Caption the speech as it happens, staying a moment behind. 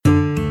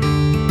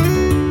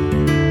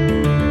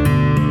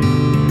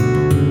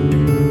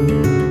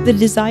The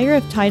desire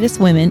of Titus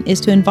Women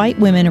is to invite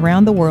women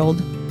around the world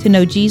to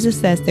know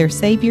Jesus as their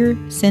Savior,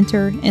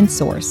 Center, and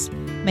Source.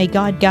 May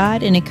God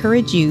guide and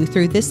encourage you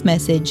through this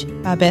message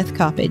by Beth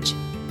Coppage.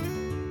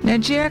 Now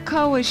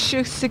Jericho was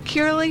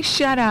securely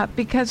shut up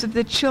because of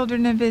the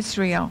children of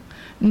Israel.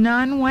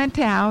 None went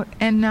out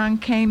and none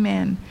came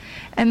in.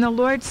 And the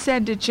Lord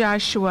said to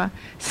Joshua,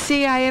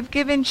 "See, I have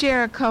given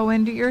Jericho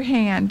into your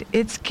hand,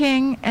 its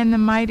king and the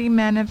mighty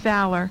men of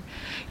valor.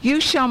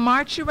 You shall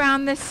march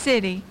around the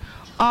city,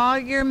 all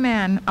your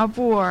men of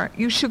war.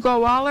 You shall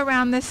go all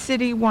around the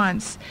city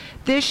once.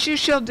 This you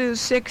shall do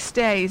 6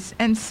 days,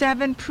 and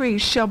 7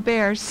 priests shall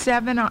bear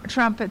 7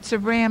 trumpets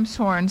of ram's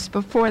horns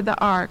before the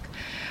ark.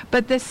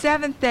 But the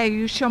 7th day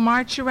you shall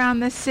march around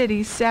the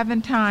city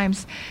 7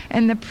 times,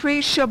 and the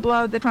priests shall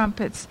blow the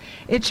trumpets.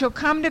 It shall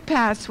come to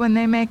pass when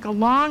they make a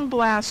long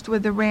blast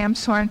with the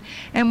ram's horn,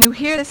 and when you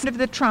hear the sound of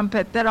the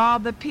trumpet, that all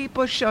the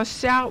people shall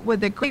shout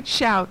with a great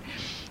shout.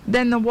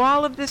 Then the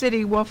wall of the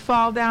city will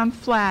fall down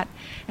flat,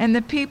 and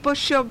the people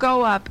shall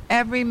go up,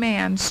 every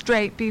man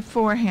straight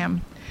before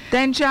him."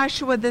 Then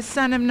Joshua the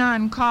son of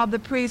Nun called the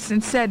priests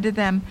and said to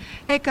them,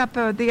 "Take up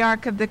the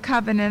ark of the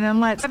covenant,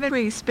 and let 7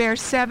 priests bear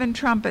 7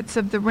 trumpets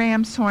of the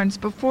ram's horns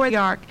before the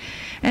ark."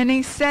 And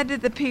he said to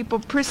the people,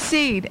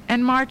 "Proceed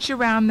and march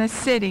around the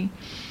city,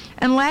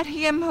 and let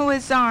him who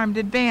is armed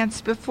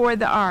advance before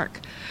the ark."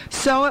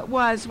 So it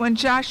was, when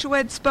Joshua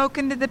had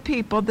spoken to the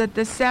people, that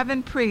the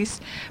 7 priests,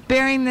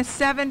 bearing the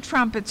 7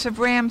 trumpets of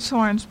ram's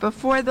horns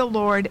before the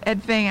Lord,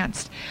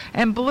 advanced,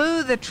 and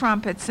blew the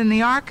trumpets, and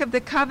the ark of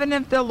the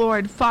covenant of the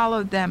Lord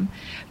followed them.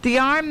 The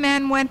armed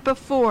men went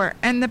before,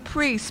 and the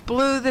priests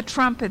blew the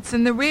trumpets,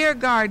 and the rear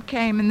guard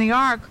came in the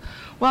ark,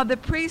 while the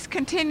priests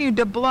continued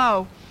to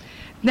blow.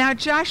 Now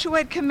Joshua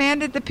had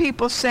commanded the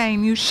people,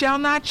 saying, "You shall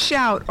not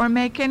shout or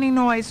make any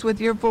noise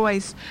with your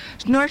voice,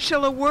 nor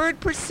shall a word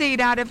proceed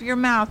out of your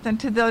mouth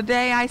until the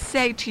day I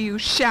say to you,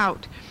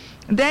 shout.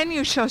 Then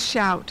you shall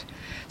shout."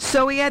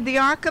 So he had the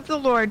ark of the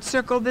Lord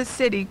circle the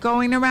city,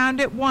 going around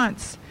it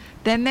once.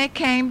 Then they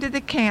came to the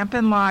camp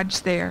and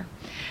lodged there.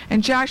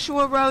 And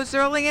Joshua rose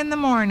early in the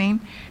morning,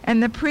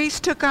 and the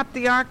priests took up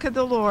the ark of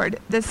the Lord.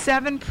 The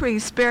 7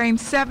 priests, bearing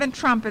 7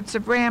 trumpets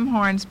of ram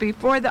horns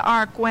before the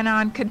ark, went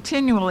on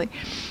continually,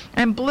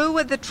 and blew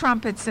with the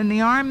trumpets, and the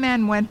armed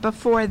men went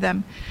before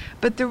them.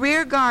 But the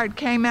rear guard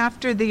came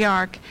after the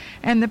ark,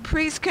 and the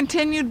priests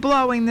continued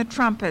blowing the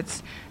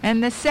trumpets.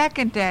 And the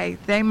 2nd day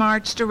they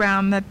marched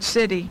around the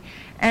city,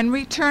 and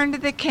returned to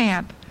the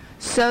camp.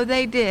 So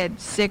they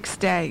did 6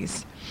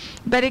 days.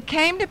 But it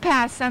came to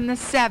pass on the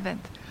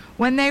 7th,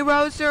 when they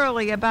rose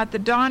early about the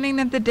dawning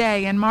of the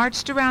day, and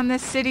marched around the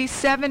city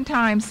 7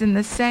 times in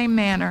the same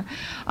manner.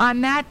 On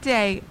that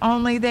day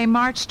only they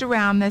marched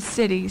around the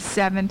city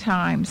 7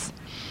 times.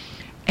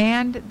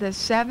 And the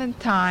 7th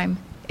time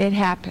it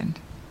happened,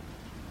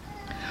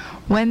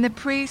 when the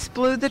priests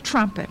blew the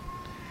trumpet,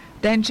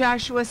 then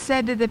Joshua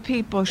said to the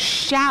people,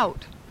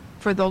 "Shout,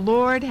 for the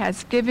Lord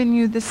has given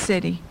you the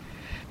city.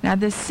 Now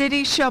the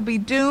city shall be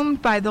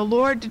doomed by the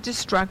Lord to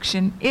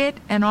destruction, it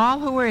and all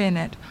who are in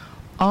it.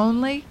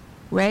 Only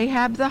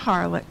Rahab the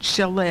harlot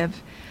shall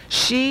live,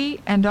 she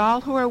and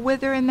all who are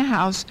with her in the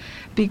house,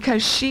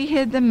 because she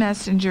hid the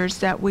messengers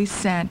that we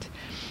sent.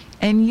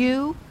 And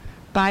you,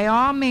 by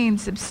all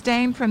means,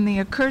 abstain from the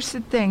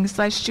accursed things,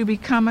 lest you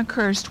become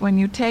accursed when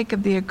you take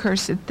of the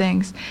accursed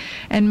things,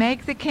 and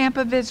make the camp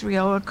of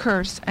Israel a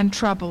curse and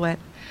trouble it.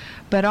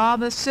 But all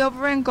the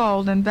silver and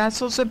gold and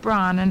vessels of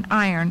bronze and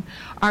iron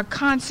are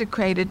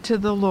consecrated to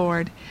the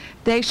Lord.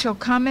 They shall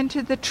come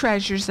into the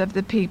treasures of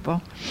the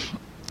people."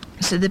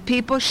 So the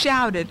people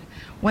shouted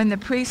when the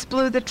priest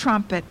blew the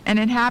trumpet. And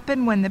it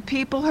happened, when the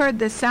people heard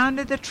the sound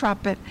of the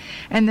trumpet,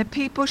 and the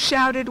people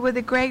shouted with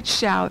a great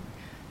shout,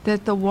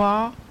 that the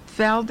wall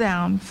fell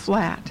down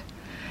flat.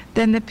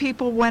 Then the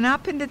people went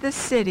up into the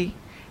city,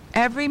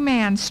 every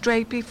man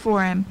straight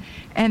before him,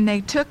 and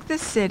they took the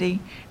city,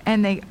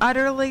 and they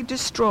utterly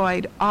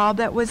destroyed all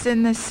that was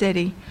in the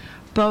city,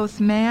 both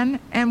men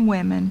and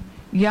women,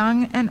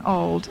 young and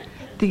old,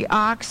 the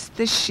ox,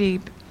 the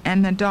sheep,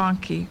 and the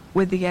donkey,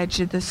 with the edge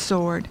of the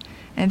sword.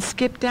 And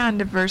skip down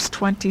to verse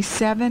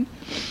 27.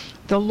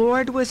 The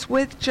Lord was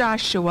with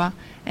Joshua,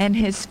 and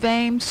his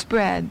fame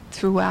spread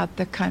throughout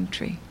the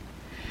country.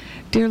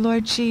 Dear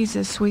Lord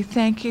Jesus, we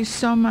thank you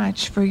so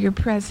much for your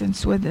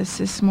presence with us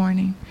this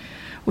morning.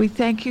 We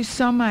thank you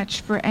so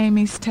much for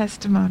Amy's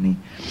testimony,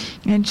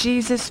 and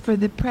Jesus, for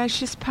the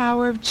precious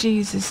power of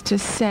Jesus to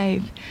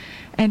save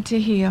and to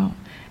heal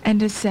and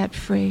to set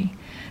free.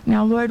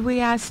 Now, Lord,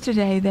 we ask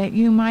today that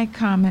you might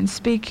come and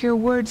speak your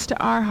words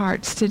to our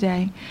hearts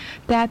today,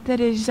 that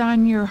is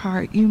on your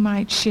heart you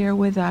might share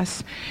with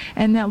us,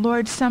 and that,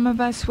 Lord, some of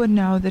us would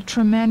know the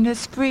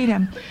tremendous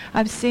freedom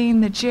of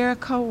seeing the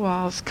Jericho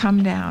walls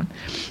come down,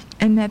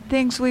 and that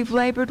things we've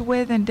labored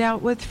with and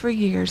dealt with for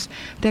years,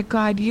 that,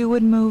 God, you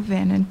would move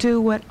in and do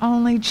what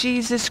only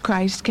Jesus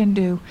Christ can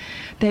do,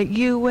 that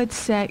you would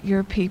set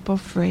your people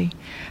free.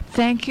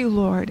 Thank you,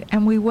 Lord,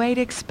 and we wait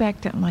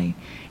expectantly.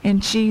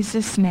 In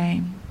Jesus'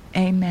 name,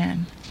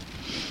 amen.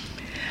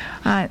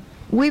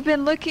 We've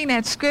been looking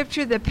at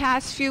Scripture the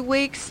past few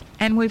weeks,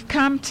 and we've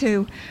come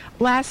to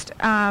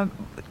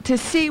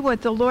see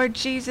what the Lord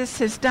Jesus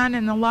has done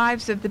in the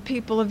lives of the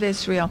people of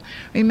Israel.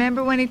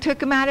 Remember when he took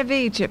them out of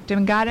Egypt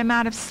and got them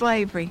out of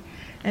slavery.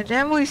 And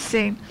then we've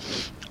seen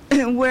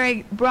where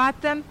he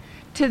brought them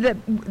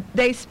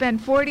they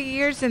spent 40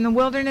 years in the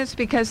wilderness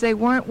because they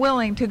weren't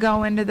willing to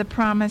go into the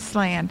promised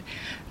land.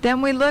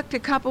 Then we looked a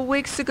couple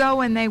weeks ago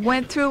when they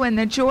went through and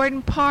the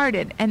Jordan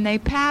parted and they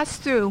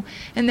passed through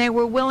and they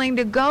were willing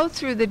to go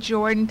through the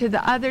Jordan to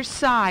the other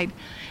side.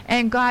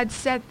 And God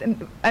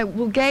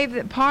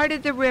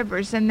parted the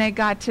rivers and they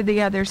got to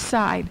the other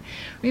side.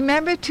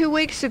 Remember 2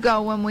 weeks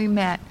ago when we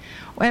met,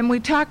 when we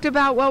talked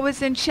about what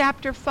was in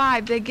chapter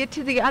 5, they get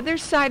to the other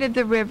side of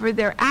the river.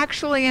 They're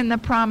actually in the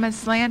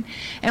promised land.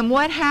 And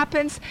what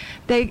happens?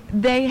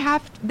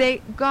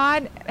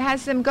 God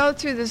has them go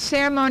through the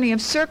ceremony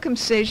of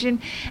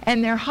circumcision,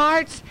 and their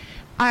hearts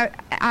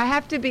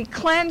have to be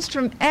cleansed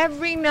from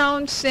every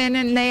known sin,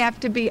 and they have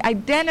to be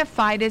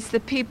identified as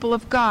the people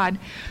of God,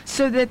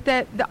 so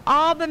that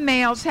all the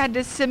males had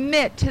to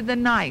submit to the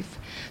knife.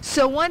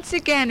 So once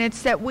again,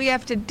 it's that we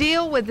have to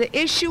deal with the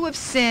issue of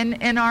sin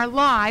in our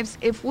lives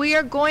if we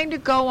are going to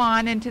go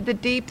on into the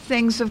deep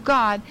things of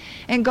God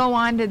and go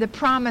on to the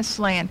promised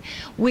land.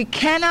 We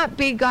cannot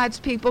be God's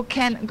people.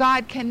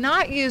 God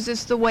cannot use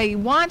us the way he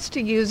wants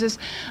to use us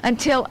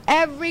until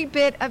every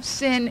bit of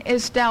sin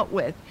is dealt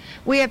with.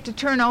 We have to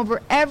turn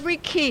over every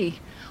key.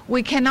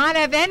 We cannot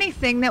have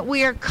anything that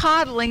we are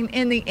coddling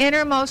in the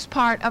innermost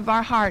part of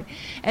our heart.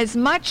 As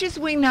much as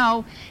we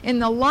know, in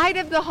the light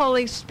of the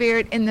Holy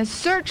Spirit, in the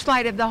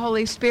searchlight of the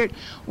Holy Spirit,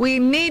 we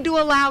need to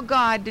allow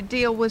God to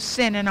deal with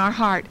sin in our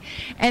heart.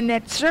 And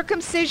that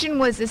circumcision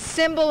was a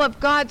symbol of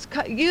God's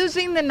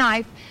using the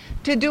knife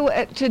to do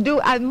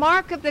a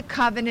mark of the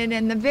covenant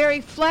in the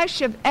very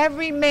flesh of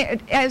every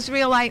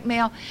Israelite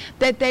male,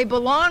 that they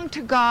belonged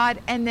to God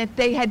and that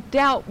they had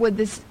dealt with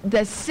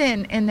the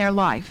sin in their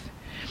life.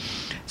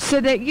 So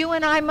that you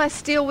and I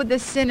must deal with the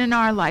sin in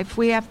our life.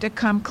 We have to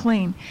come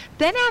clean.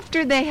 Then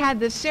after they had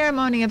the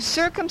ceremony of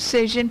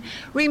circumcision,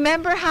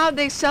 remember how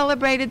they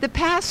celebrated the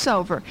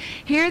Passover.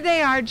 Here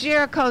they are,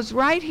 Jericho's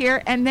right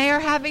here, and they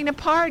are having a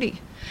party.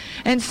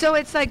 And so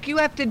it's like you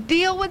have to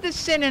deal with the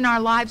sin in our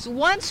lives.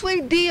 Once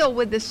we deal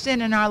with the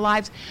sin in our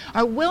lives,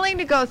 are willing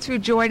to go through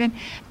Jordan,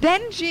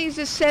 then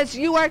Jesus says,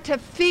 you are to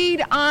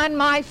feed on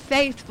my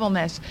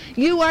faithfulness.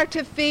 You are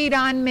to feed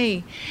on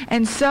me.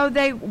 And so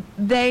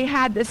they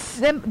had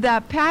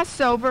the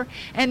Passover,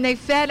 and they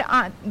fed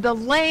on the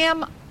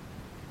lamb,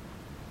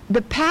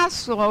 the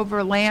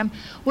Passover lamb,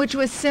 which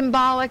was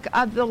symbolic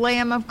of the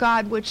Lamb of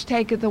God, which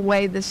taketh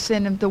away the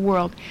sin of the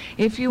world.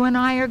 If you and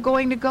I are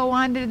going to go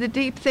on to the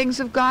deep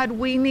things of God,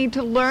 we need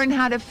to learn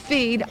how to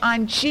feed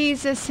on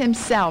Jesus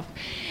himself.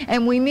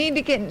 And we need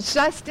to get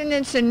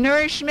sustenance and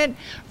nourishment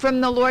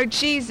from the Lord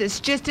Jesus,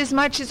 just as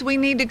much as we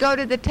need to go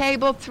to the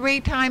table 3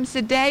 times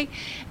a day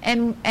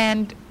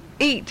and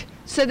eat,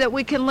 so that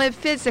we can live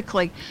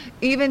physically.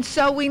 Even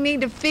so, we need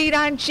to feed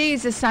on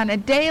Jesus on a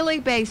daily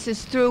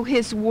basis through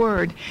his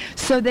word,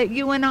 so that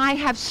you and I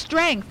have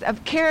strength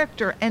of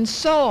character and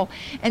soul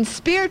and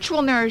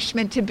spiritual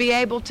nourishment to be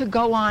able to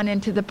go on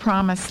into the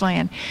promised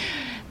land.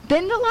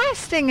 Then the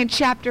last thing in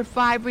chapter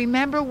 5,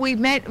 remember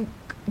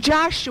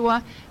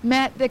Joshua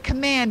met the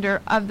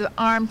commander of the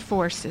armed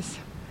forces.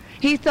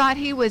 He thought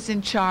he was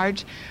in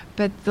charge,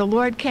 but the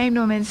Lord came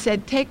to him and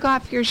said, take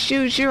off your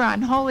shoes, you're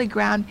on holy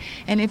ground,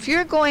 and if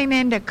you're going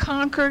in to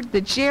conquer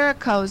the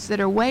Jerichos that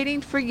are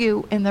waiting for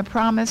you in the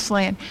promised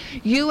land,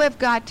 you have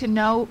got to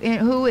know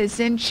who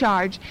is in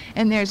charge,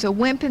 and there's a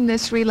wimp in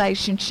this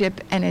relationship,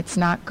 and it's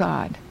not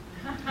God.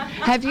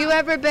 Have you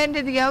ever been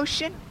to the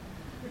ocean?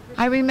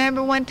 I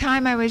remember one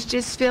time I was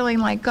just feeling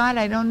like, God,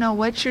 I don't know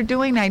what you're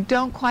doing. I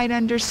don't quite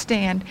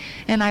understand.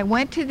 And I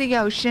went to the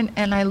ocean,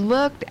 and I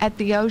looked at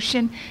the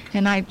ocean,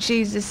 and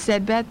Jesus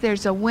said, Beth,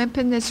 there's a wimp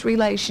in this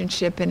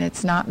relationship, and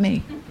it's not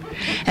me.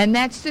 And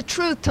that's the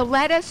truth, to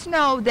let us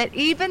know that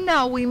even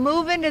though we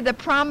move into the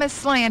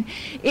promised land,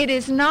 it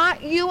is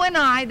not you and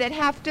I that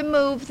have to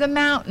move the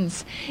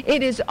mountains.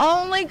 It is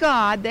only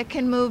God that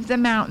can move the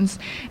mountains.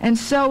 And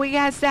so he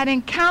has that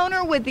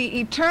encounter with the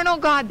eternal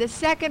God, the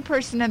second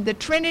person of the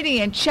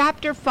Trinity in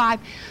chapter 5,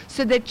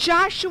 so that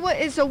Joshua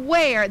is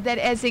aware that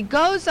as he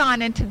goes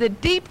on into the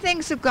deep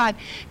things of God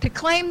to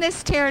claim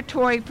this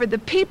territory for the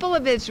people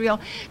of Israel,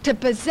 to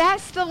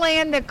possess the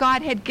land that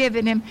God had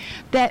given him,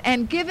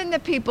 and given the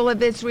people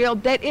of Israel,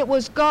 that it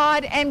was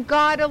God and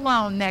God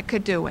alone that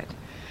could do it.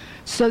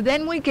 So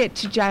then we get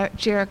to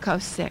Jericho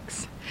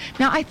 6.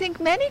 Now, I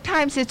think many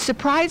times it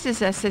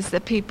surprises us as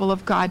the people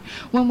of God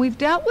when we've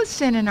dealt with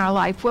sin in our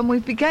life, when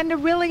we've begun to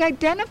really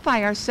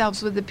identify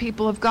ourselves with the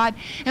people of God,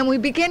 and we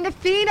begin to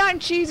feed on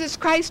Jesus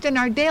Christ in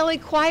our daily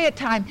quiet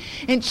time,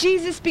 and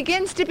Jesus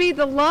begins to be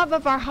the love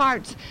of our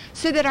hearts,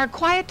 so that our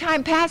quiet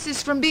time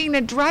passes from being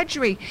a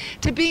drudgery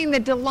to being the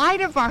delight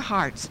of our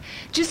hearts.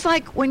 Just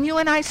like when you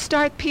and I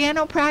start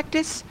piano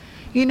practice,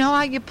 you know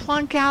how you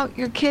plunk out,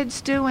 your kids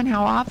do, and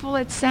how awful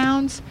it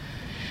sounds?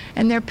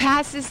 And there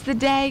passes the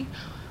day.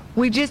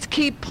 We just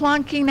keep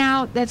plunking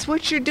out. That's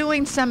what you're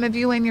doing, some of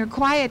you, in your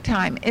quiet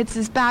time. It's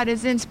about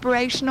as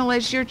inspirational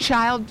as your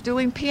child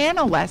doing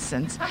piano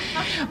lessons.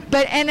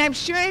 And I'm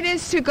sure it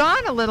is to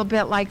God a little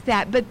bit like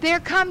that. But there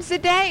comes a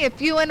day,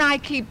 if you and I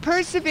keep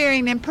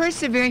persevering and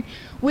persevering,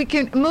 we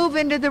can move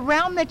into the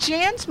realm that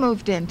Jan's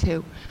moved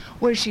into,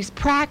 where she's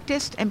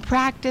practiced and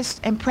practiced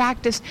and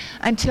practiced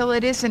until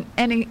it isn't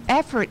any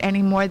effort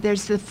anymore.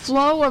 There's the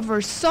flow of her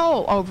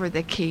soul over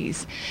the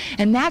keys.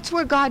 And that's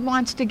where God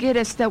wants to get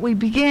us, that we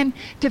begin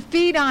to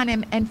feed on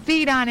him and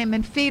feed on him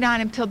and feed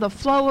on him till the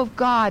flow of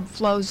God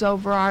flows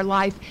over our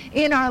life,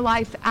 in our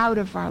life, out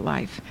of our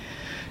life.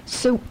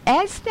 So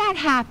as that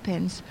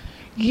happens,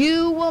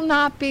 you will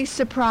not be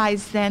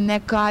surprised then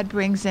that God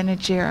brings in a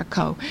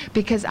Jericho,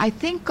 because I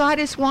think God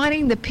is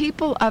wanting the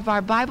people of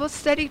our Bible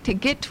study to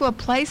get to a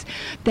place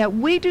that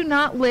we do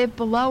not live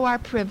below our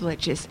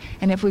privileges.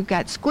 And if we've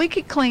got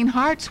squeaky clean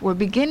hearts, we're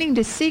beginning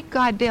to seek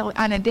God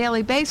on a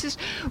daily basis,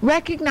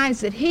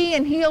 recognize that he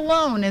and he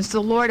alone is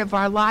the Lord of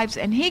our lives,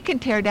 and he can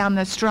tear down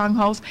the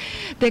strongholds,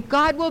 that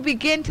God will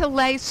begin to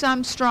lay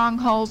some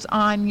strongholds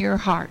on your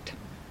heart.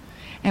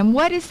 And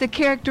what is the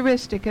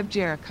characteristic of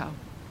Jericho?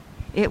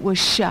 It was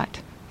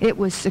shut. It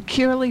was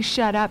securely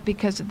shut up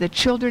because of the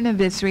children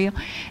of Israel,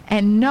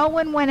 and no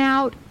one went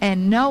out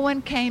and no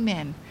one came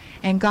in.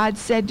 And God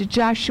said to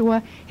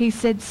Joshua, he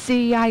said,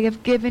 see, I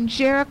have given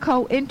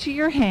Jericho into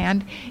your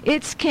hand,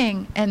 its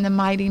king, and the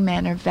mighty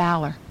men of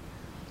valor.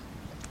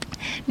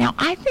 Now,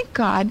 I think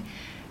God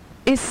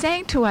is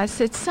saying to us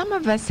that some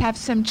of us have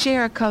some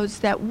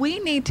Jerichos that we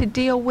need to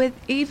deal with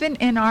even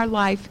in our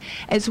life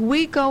as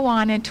we go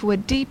on into a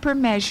deeper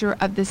measure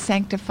of the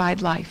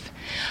sanctified life.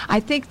 I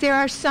think there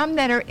are some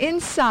that are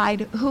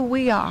inside who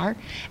we are,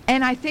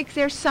 and I think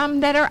there's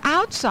some that are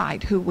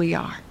outside who we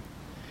are.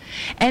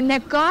 And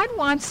that God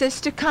wants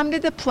us to come to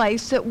the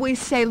place that we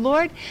say,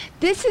 Lord,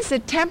 this is a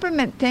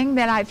temperament thing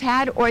that I've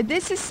had, or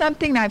this is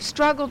something I've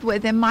struggled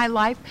with in my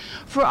life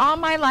for all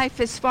my life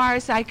as far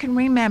as I can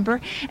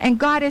remember. And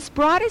God has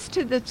brought us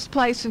to this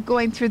place of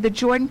going through the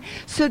Jordan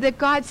so that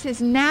God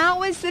says,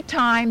 now is the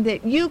time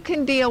that you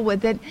can deal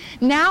with it.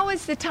 Now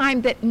is the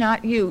time that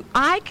not you,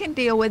 I can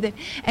deal with it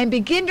and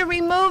begin to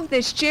remove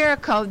this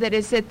Jericho that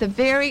is at the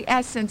very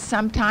essence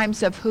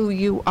sometimes of who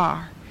you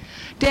are.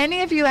 Do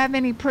any of you have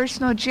any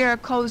personal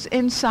Jerichos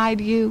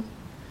inside you?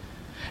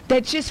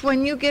 That just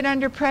when you get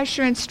under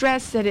pressure and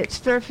stress that it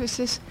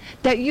surfaces?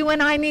 That you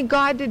and I need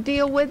God to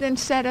deal with and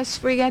set us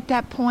free at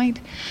that point?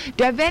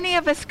 Have any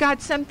of us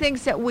got some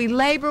things that we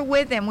labor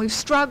with and we've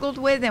struggled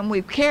with and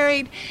we've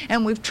carried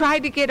and we've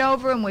tried to get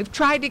over and we've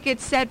tried to get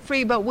set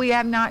free, but we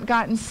have not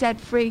gotten set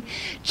free?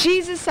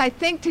 Jesus, I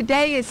think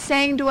today is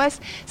saying to us,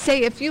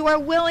 say, if you are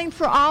willing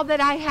for all that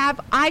I have,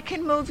 I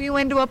can move you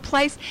into a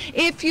place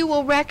if you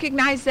will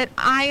recognize that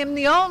I am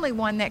the only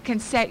one that can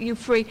set you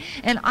free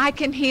and I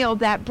can heal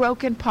that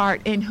broken part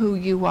in who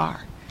you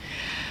are.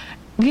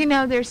 You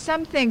know, there's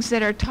some things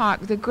that are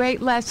taught, the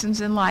great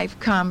lessons in life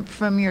come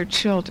from your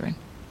children.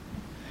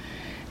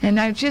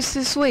 And just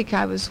this week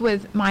I was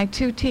with my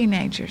 2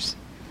 teenagers,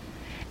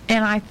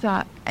 and I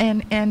thought,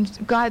 and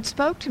God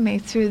spoke to me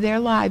through their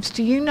lives.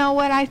 Do you know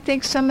what I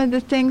think some of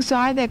the things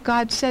are that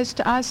God says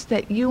to us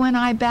that you and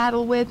I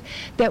battle with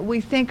that we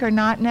think are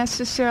not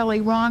necessarily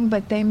wrong,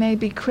 but they may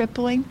be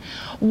crippling?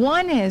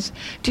 One is,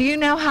 do you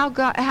know how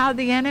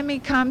the enemy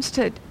comes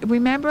to,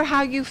 remember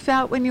how you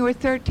felt when you were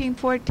 13,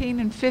 14,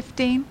 and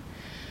 15?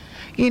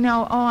 You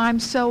know, oh, I'm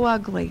so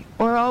ugly,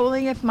 or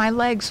only if my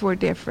legs were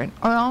different,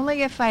 or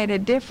only if I had a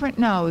different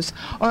nose,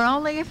 or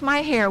only if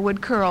my hair would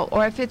curl,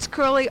 or if it's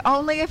curly,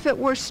 only if it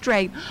were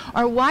straight,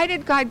 or why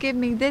did God give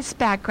me this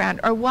background,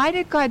 or why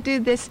did God do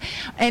this?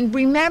 And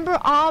remember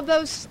all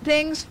those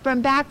things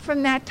from back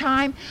from that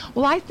time?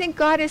 Well, I think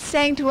God is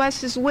saying to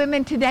us as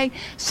women today,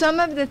 some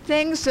of the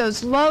things,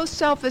 those low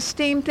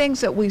self-esteem things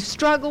that we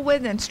struggle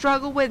with and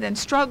struggle with and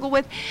struggle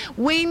with,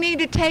 we need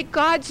to take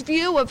God's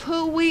view of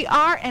who we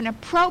are and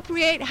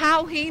appropriate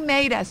how he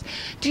made us.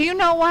 Do you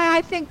know why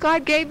I think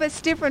God gave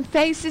us different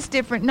faces,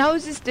 different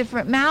noses,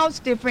 different mouths,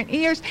 different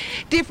ears,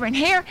 different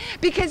hair?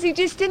 Because he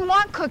just didn't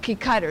want cookie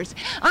cutters.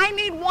 I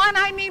need one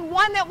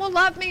that will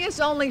love me as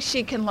only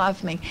she can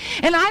love me.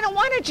 And I don't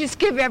want to just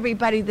give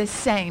everybody the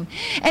same.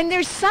 And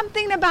there's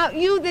something about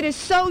you that is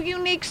so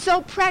unique,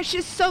 so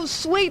precious, so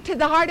sweet to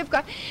the heart of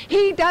God.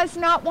 He does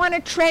not want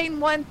to trade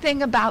one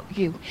thing about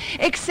you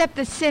except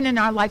the sin in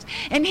our lives.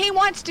 And he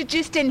wants to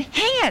just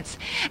enhance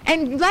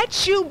and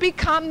let you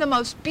become the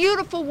most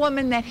beautiful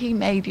woman that he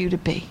made you to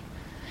be.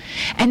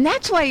 And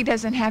that's why he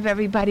doesn't have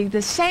everybody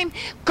the same.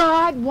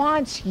 God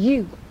wants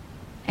you,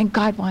 and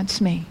God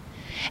wants me.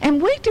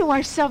 And we do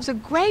ourselves a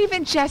grave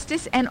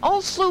injustice, and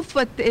old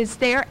Slewfoot is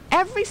there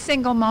every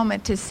single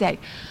moment to say,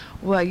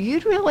 well,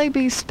 you'd really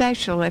be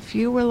special if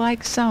you were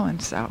like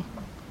so-and-so.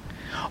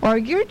 Or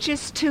you're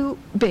just too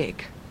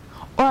big.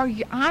 Or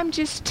I'm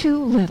just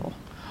too little.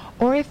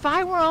 Or if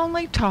I were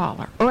only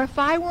taller, or if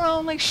I were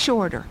only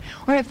shorter,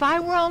 or if I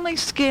were only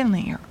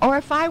skinnier, or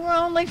if I were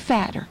only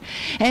fatter.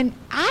 And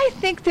I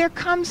think there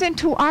comes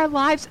into our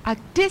lives a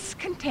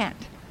discontent.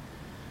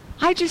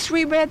 I just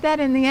reread that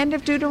in the end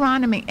of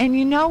Deuteronomy. And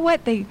you know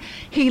what?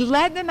 He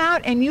led them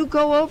out, and you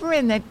go over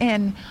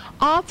and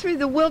all through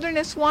the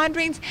wilderness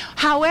wanderings,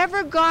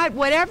 however God,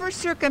 whatever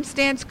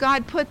circumstance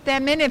God put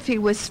them in, if he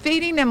was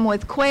feeding them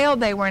with quail,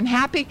 they weren't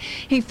happy.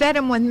 He fed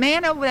them with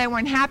manna, they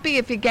weren't happy.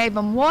 If he gave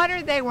them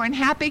water, they weren't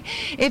happy.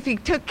 If he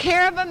took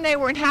care of them, they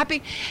weren't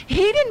happy.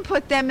 He didn't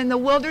put them in the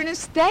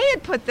wilderness. They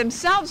had put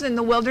themselves in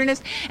the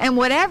wilderness, and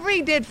whatever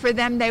he did for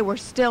them, they were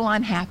still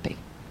unhappy.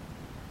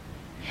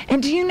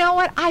 And do you know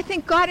what? I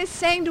think God is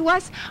saying to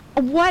us,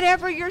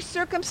 whatever your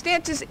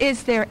circumstances,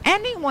 is there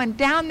anyone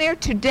down there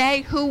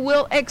today who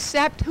will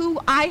accept who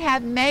I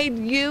have made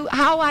you,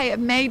 how I have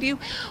made you?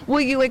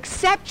 Will you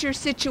accept your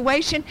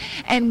situation?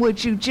 And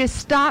would you just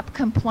stop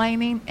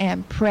complaining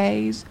and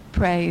praise,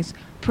 praise,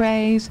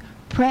 praise,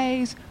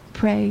 praise,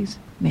 praise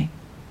me?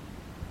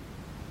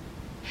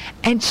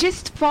 And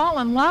just fall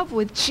in love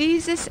with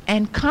Jesus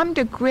and come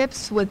to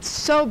grips with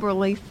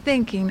soberly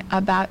thinking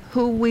about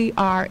who we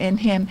are in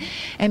him,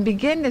 and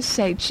begin to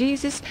say,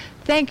 Jesus,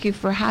 thank you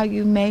for how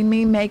you made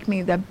me, make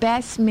me the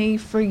best me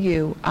for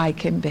you I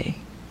can be.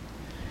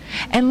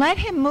 And let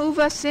him move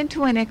us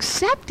into an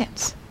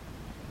acceptance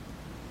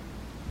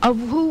of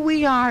who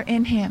we are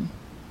in him.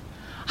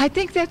 I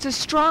think that's a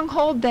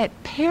stronghold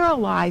that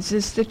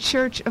paralyzes the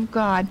church of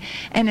God,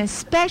 and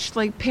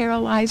especially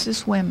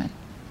paralyzes women.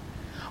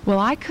 Well,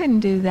 I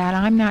couldn't do that.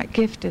 I'm not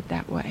gifted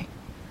that way.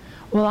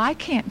 Well, I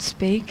can't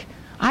speak.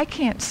 I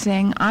can't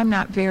sing. I'm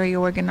not very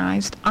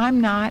organized. I'm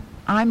not.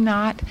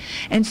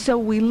 And so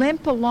we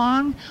limp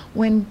along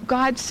when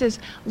God says,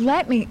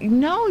 let me.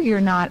 No, you're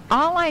not.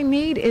 All I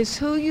need is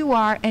who you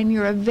are and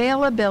your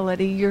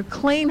availability, your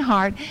clean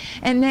heart,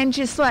 and then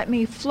just let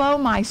me flow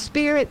my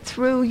spirit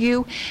through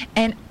you,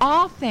 and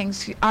all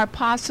things are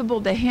possible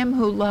to him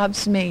who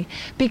loves me,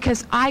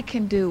 because I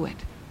can do it.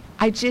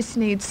 I just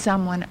need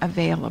someone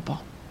available.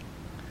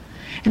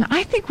 And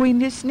I think we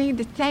just need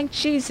to thank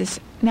Jesus.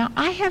 Now,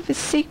 I have a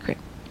secret,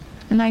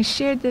 and I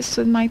shared this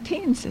with my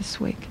teens this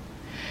week.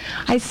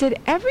 I said,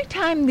 every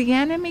time the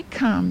enemy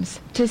comes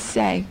to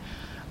say,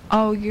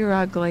 oh, you're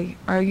ugly,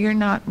 or you're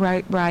not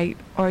right,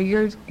 or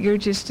you're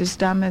just as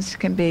dumb as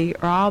can be,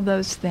 or all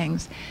those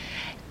things,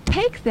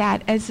 take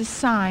that as a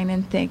sign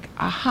and think,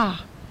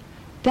 aha,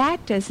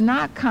 that does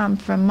not come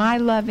from my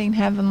loving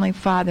Heavenly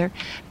Father.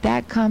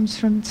 That comes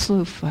from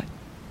Slewfoot,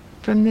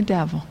 from the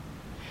devil.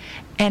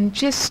 And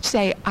just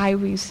say, I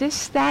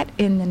resist that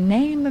in the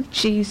name of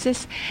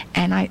Jesus,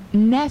 and I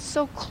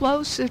nestle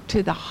closer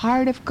to the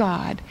heart of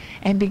God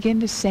and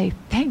begin to say,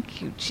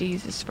 thank you,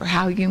 Jesus, for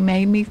how you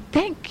made me.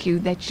 Thank you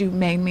that you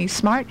made me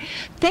smart.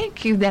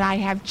 Thank you that I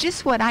have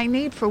just what I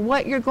need for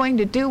what you're going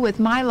to do with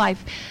my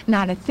life.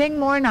 Not a thing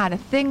more, not a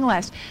thing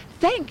less.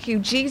 Thank you,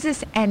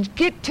 Jesus, and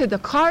get to the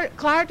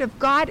heart of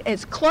God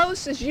as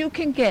close as you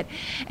can get.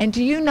 And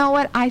do you know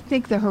what? I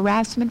think the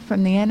harassment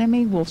from the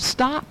enemy will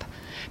stop,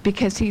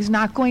 because he's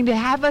not going to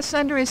have us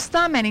under his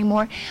thumb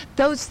anymore.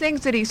 Those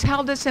things that he's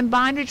held us in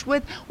bondage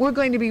with, we're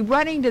going to be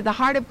running to the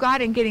heart of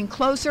God and getting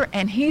closer,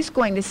 and he's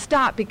going to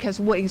stop, because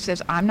what he says,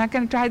 I'm not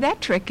going to try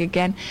that trick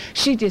again.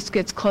 She just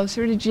gets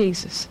closer to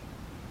Jesus.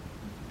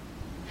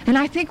 And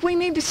I think we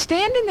need to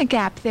stand in the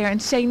gap there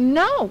and say,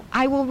 no,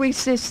 I will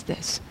resist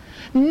this.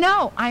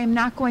 No, I am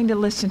not going to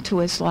listen to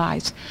his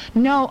lies.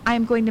 No, I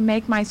am going to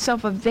make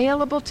myself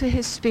available to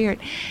his Spirit.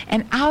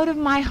 And out of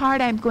my heart,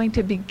 I'm going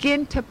to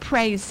begin to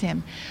praise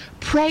him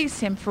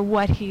for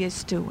what he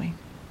is doing.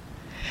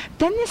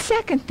 Then the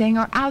second thing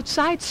are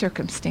outside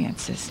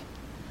circumstances.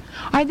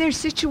 Are there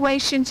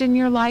situations in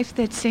your life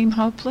that seem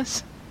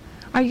hopeless?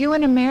 Are you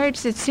in a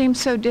marriage that seems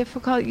so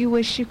difficult you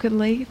wish you could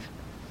leave?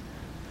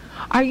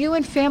 Are you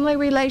in family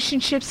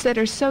relationships that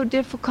are so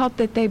difficult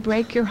that they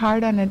break your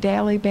heart on a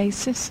daily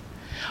basis?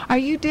 Are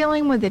you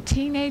dealing with a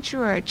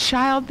teenager or a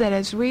child that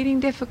has reading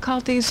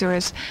difficulties, or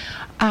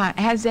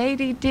has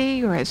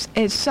ADD, or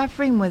is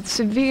suffering with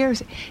severe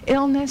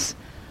illness?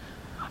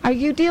 Are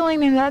you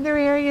dealing in other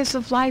areas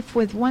of life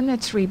with one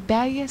that's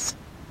rebellious?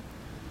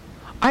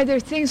 Are there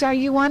things, are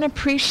you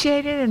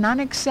unappreciated and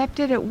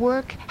unaccepted at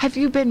work? Have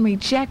you been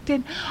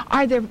rejected?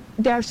 Are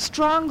there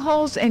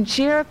strongholds and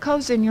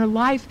Jerichos in your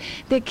life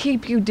that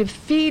keep you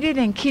defeated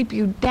and keep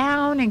you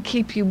down and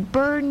keep you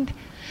burdened?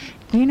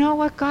 You know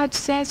what God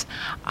says?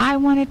 I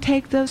want to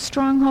take those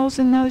strongholds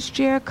and those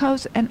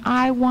Jerichos, and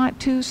I want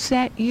to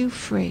set you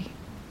free.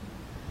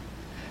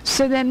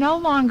 So that no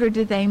longer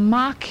do they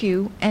mock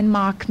you and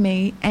mock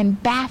me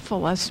and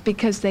baffle us,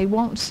 because they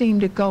won't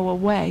seem to go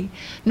away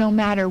no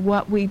matter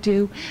what we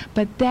do,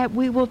 but that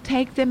we will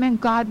take them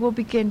and God will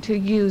begin to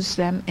use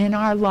them in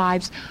our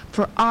lives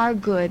for our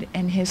good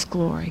and his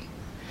glory.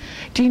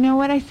 Do you know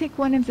what I think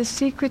one of the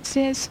secrets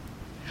is?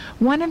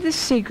 One of the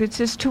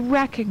secrets is to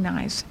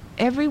recognize,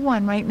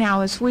 everyone right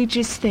now, as we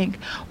just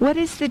think, what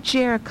is the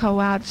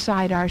Jericho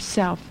outside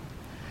ourselves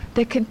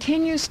that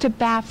continues to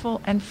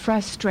baffle and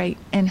frustrate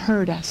and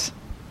hurt us?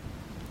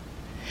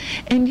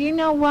 And you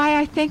know why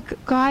I think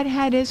God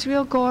had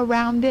Israel go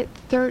around it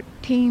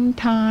 13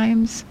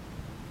 times?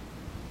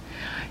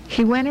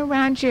 He went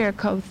around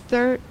Jericho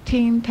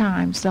 13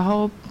 times, the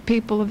whole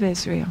people of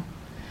Israel.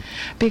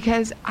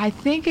 because I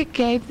think it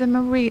gave them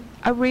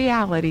a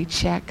reality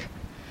check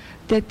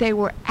that they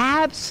were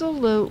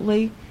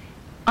absolutely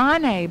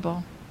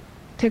unable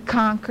to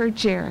conquer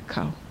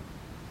Jericho.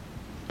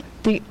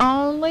 The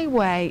only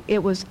way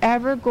it was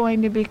ever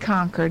going to be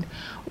conquered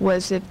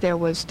was if there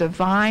was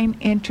divine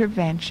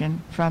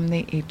intervention from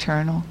the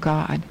eternal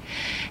God.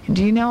 And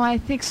do you know, I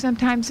think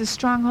sometimes the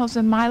strongholds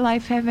in my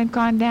life haven't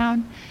gone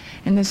down,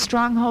 and the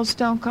strongholds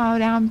don't go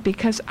down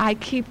because I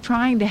keep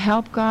trying to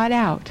help God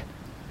out.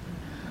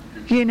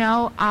 You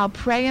know, I'll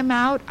pray him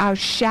out, I'll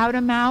shout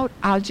him out,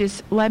 I'll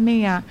just let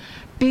me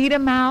beat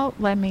him out,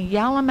 let me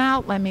yell him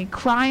out, let me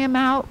cry him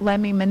out, let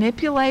me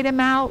manipulate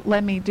him out,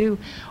 let me do,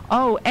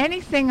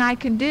 anything I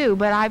can do,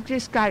 but I've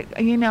just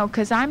got, you know,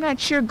 because I'm not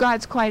sure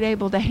God's quite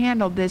able to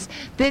handle this.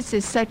 This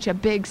is such a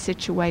big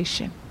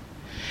situation.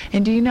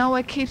 And do you know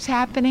what keeps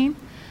happening?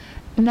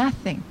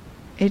 Nothing.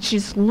 It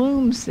just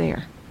looms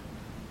there.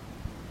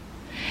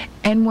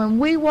 And when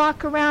we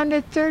walk around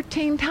it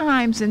 13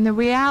 times and the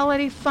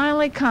reality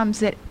finally comes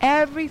that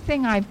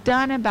everything I've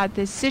done about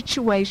this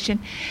situation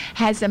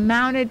has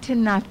amounted to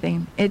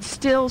nothing, it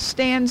still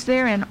stands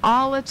there in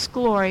all its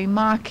glory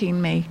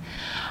mocking me,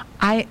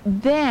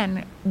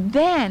 then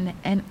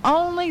and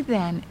only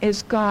then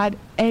is God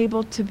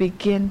able to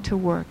begin to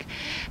work.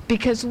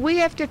 Because we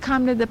have to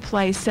come to the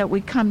place that we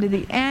come to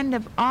the end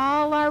of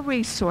all our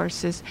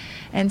resources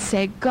and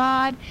say,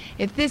 God,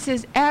 if this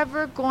is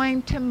ever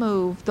going to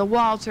move, the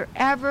walls are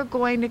ever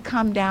going to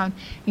come down,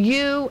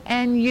 you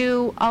and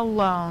you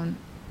alone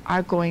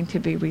are going to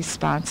be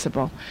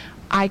responsible.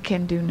 I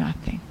can do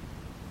nothing.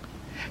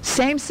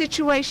 Same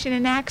situation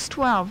in Acts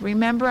 12.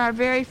 Remember our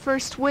very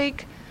first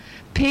week?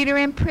 Peter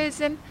in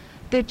prison.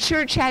 The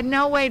church had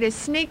no way to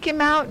sneak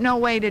him out, no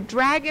way to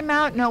drag him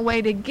out, no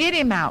way to get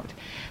him out.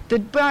 The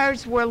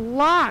doors were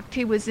locked.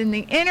 He was in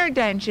the inner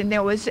dungeon.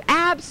 There was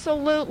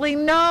absolutely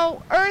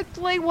no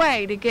earthly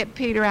way to get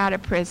Peter out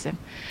of prison.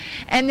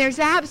 And there's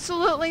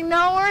absolutely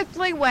no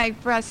earthly way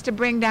for us to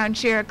bring down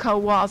Jericho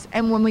walls.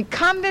 And when we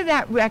come to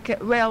that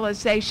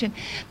realization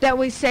that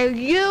we say,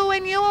 you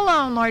and you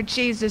alone, Lord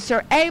Jesus,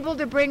 are able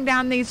to bring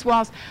down these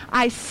walls,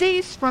 I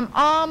cease from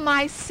all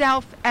my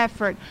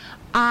self-effort.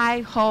 I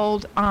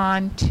hold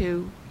on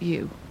to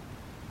you.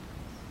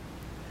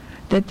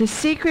 That the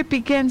secret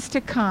begins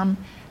to come,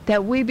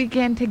 that we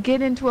begin to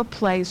get into a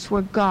place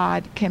where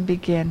God can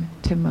begin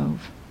to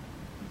move.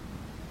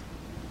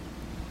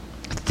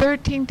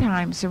 13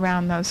 times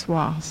around those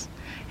walls,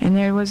 and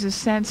there was a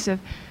sense of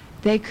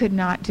they could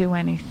not do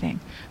anything.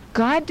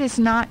 God does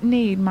not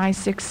need my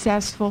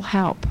successful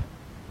help.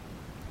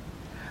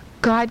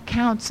 God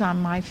counts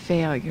on my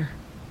failure.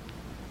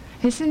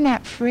 Isn't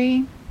that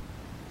freeing?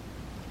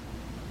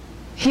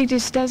 He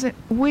just doesn't,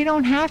 we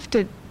don't have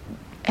to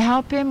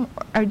help him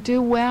or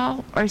do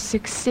well or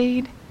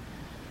succeed,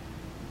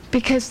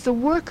 because the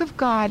work of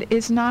God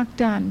is not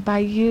done by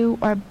you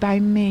or by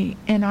me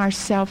in our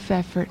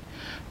self-effort.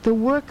 The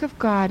work of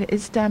God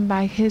is done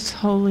by his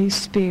Holy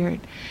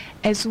Spirit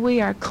as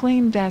we are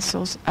clean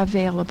vessels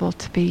available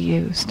to be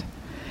used.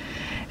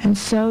 And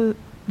so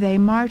they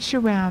march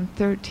around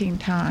 13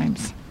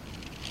 times.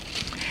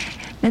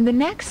 And the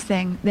next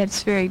thing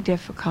that's very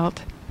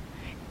difficult,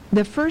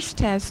 the first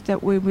test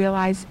that we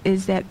realize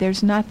is that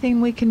there's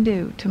nothing we can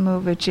do to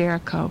move a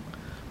Jericho,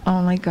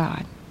 only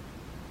God.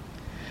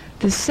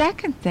 The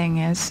second thing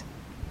is,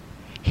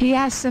 he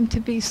asks them to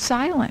be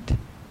silent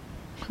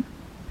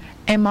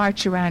and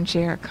march around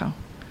Jericho.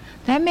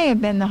 That may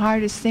have been the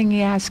hardest thing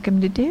he asked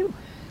them to do.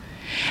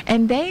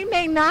 And they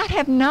may not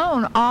have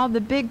known all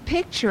the big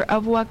picture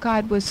of what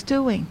God was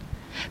doing.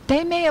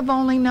 They may have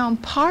only known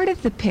part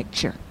of the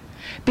picture.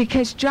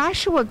 Because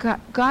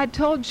God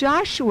told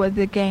Joshua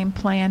the game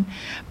plan,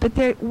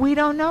 but we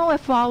don't know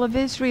if all of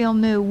Israel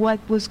knew what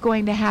was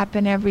going to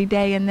happen every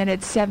day, and that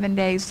at 7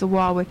 days the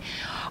wall would.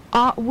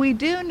 We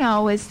do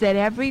know is that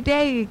every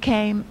day he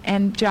came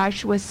and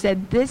Joshua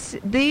said,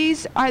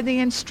 these are the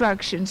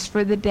instructions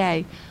for the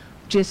day.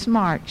 Just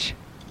march,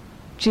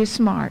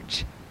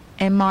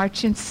 and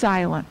march in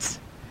silence,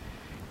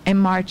 and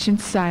march in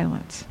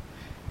silence.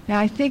 Now,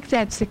 I think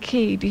that's the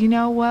key. Do you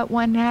know what?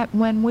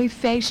 When we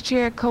face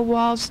Jericho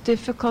walls,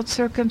 difficult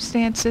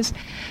circumstances,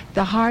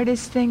 the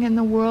hardest thing in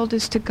the world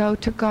is to go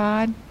to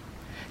God.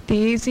 The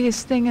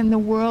easiest thing in the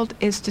world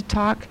is to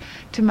talk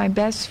to my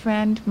best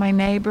friend, my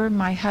neighbor,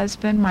 my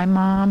husband, my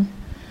mom,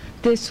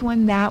 this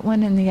one, that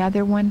one, and the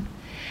other one.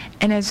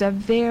 And as a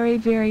very,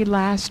 very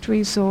last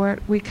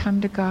resort, we come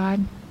to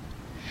God.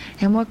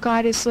 And what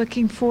God is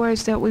looking for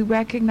is that we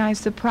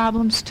recognize the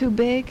problem's too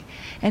big,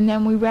 and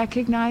then we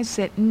recognize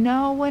that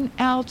no one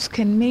else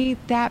can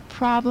meet that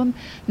problem,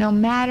 no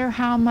matter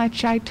how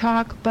much I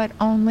talk, but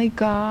only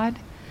God.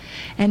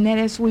 And that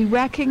as we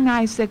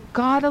recognize that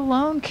God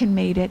alone can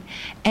meet it,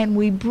 and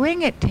we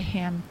bring it to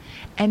him,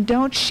 and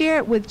don't share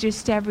it with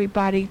just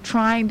everybody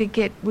trying to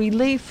get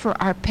relief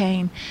for our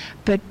pain,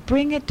 but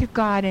bring it to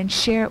God and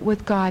share it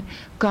with God,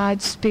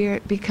 God's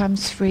Spirit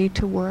becomes free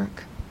to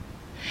work.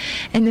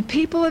 And the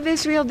people of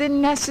Israel didn't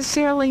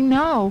necessarily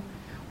know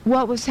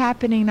what was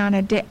happening on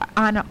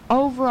an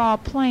overall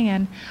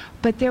plan,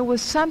 But there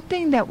was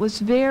something that was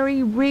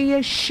very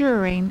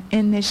reassuring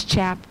in this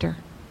chapter.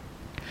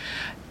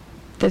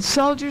 The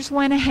soldiers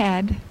went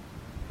ahead.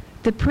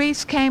 The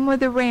priest came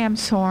with a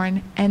ram's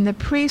horn, and the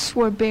priests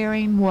were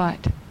bearing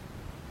what?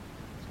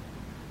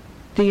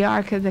 The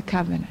Ark of the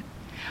Covenant.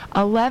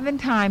 11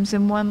 times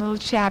in one little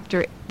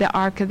chapter, the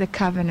Ark of the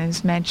Covenant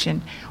is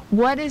mentioned.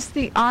 What is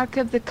the Ark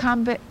of the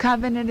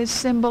Covenant a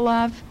symbol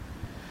of?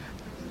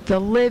 The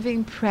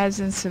living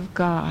presence of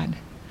God.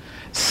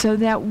 So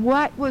that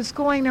what was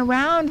going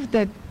around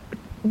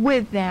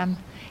with them,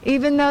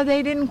 even though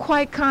they didn't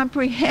quite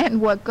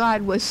comprehend what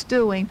God was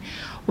doing,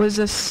 was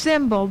a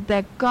symbol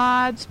that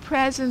God's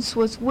presence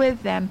was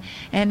with them.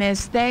 And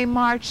as they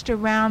marched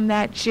around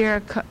that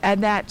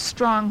that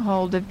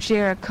stronghold of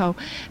Jericho,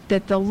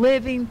 that the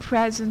living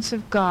presence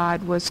of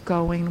God was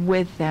going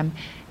with them,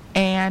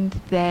 and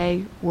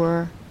they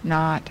were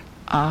not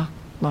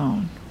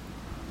alone.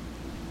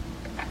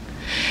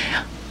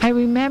 I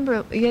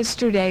remember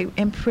yesterday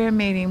in prayer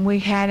meeting we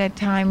had a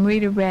time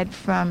Rita read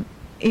from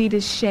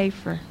Edith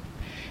Schaefer.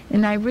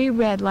 And I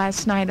reread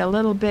last night a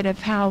little bit of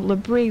how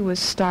L'Abri was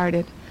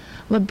started.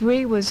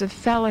 L'Abri was a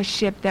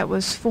fellowship that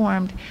was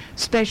formed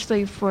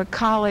especially for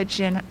college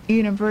and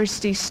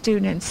university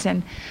students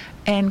and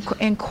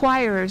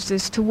inquirers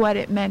as to what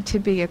it meant to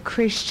be a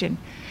Christian.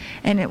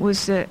 And it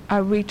was a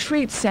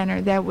retreat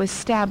center that was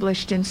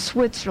established in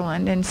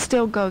Switzerland and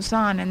still goes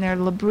on, and there are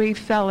L'Abri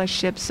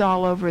fellowships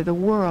all over the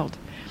world.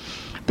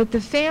 But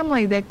the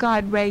family that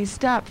God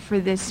raised up for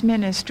this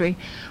ministry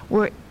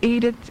were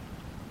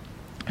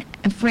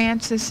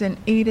Francis and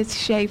Edith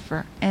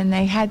Schaefer, and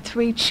they had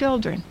 3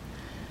 children.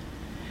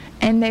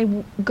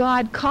 And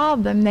God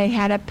called them, they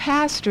had a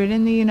pastorate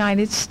in the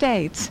United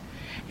States,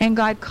 and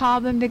God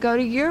called them to go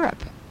to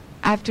Europe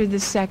after the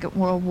Second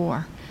World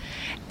War.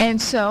 And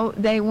so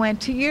they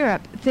went to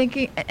Europe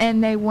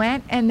and they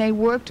went and they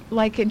worked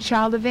like in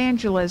child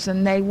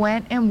evangelism. They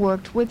went and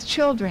worked with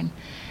children,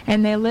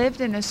 and they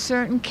lived in a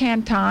certain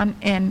canton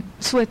in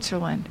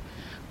Switzerland.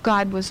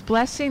 God was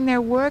blessing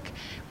their work,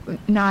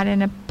 not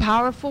in a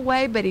powerful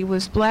way, but he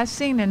was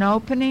blessing and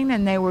opening,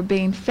 and they were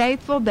being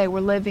faithful. They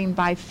were living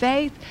by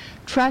faith,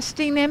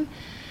 trusting him.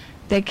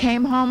 They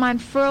came home on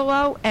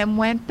furlough and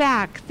went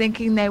back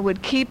thinking they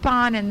would keep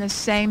on in the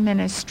same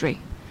ministry.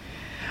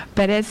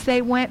 But as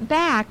they went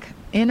back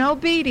in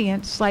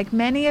obedience, like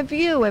many of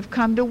you have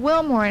come to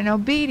Wilmore in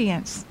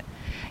obedience,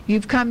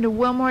 you've come to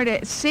Wilmore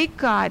to seek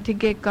God, to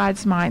get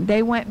God's mind.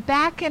 They went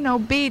back in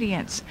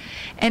obedience.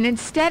 And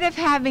instead of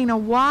having a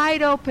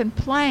wide open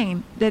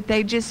plain that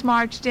they just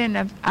marched in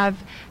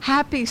of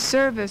happy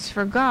service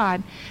for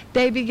God,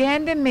 they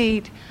began to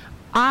meet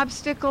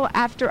obstacle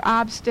after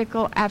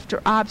obstacle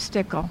after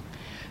obstacle,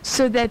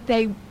 so that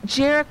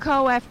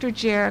Jericho after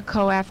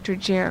Jericho after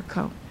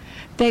Jericho.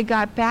 They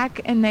got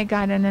back and they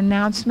got an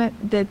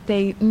announcement that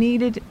they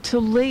needed to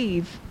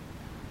leave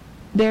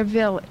their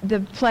village,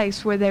 the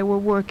place where they were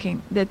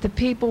working, that the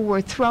people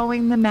were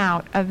throwing them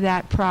out of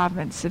that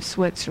province of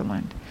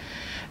Switzerland.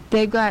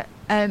 They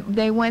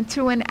went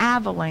through an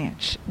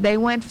avalanche. They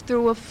went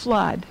through a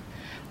flood.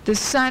 The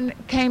son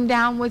came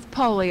down with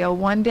polio.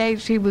 One day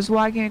he was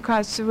walking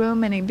across the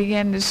room and he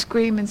began to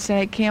scream and say,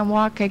 "I can't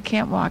walk, I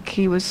can't walk."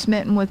 He was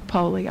smitten with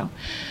polio.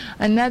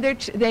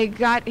 They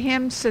got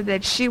him so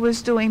that she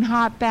was doing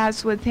hot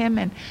baths with him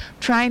and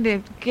trying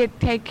to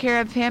take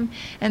care of him.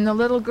 And the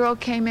little girl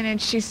came in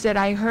and she said,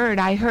 I heard.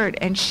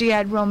 And she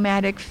had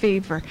rheumatic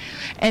fever.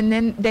 And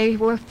then they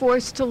were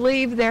forced to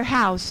leave their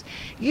house.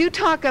 You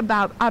talk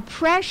about a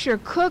pressure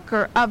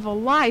cooker of a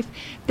life.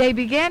 They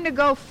began to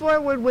go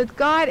forward with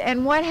God,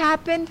 and what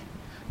happened?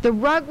 The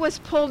rug was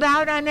pulled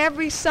out on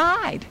every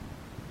side.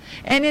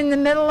 And in the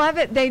middle of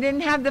it, they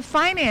didn't have the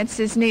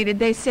finances needed.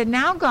 They said,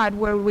 now, God,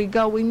 where do we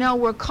go? We know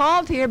we're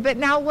called here, but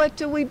now what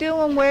do we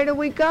do and where do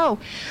we go?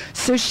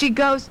 So she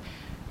goes,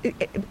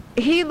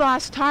 he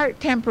lost heart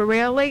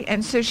temporarily,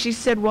 and so she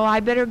said, well, I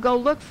better go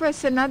look for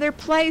us another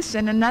place.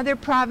 And another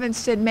province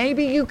said,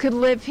 maybe you could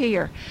live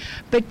here.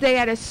 But they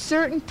had a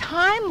certain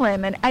time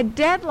limit, a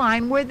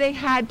deadline where they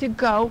had to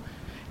go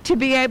to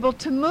be able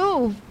to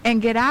move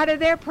and get out of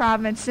their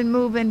province and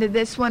move into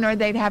this one, or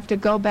they'd have to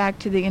go back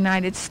to the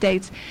United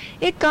States.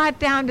 It got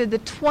down to the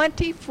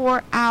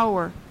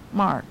 24-hour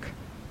mark.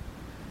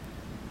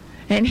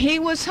 And he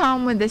was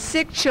home with the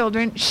sick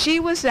children. She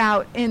was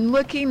out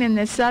looking in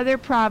this other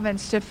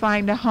province to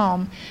find a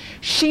home.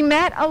 She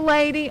met a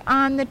lady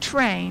on the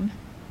train.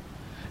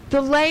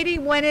 The lady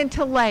went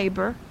into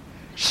labor.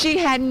 She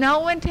had no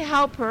one to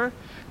help her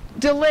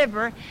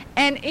deliver,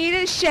 and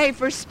Edith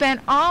Schaefer spent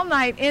all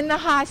night in the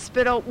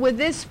hospital with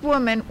this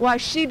woman while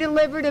she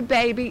delivered a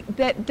baby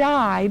that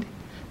died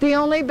the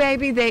only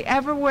baby they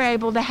ever were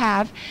able to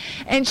have.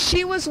 And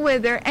she was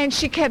with her, and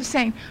she kept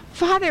saying,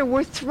 Father,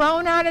 we're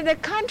thrown out of the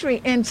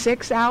country in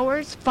 6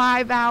 hours,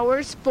 5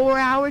 hours, 4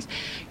 hours.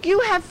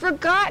 You have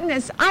forgotten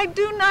us. I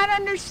do not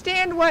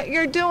understand what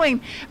you're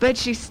doing. But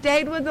she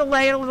stayed with the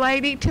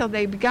lady till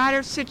they got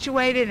her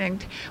situated,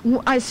 and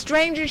a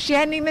stranger she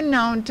hadn't even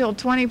known till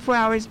 24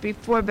 hours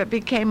before, but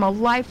became a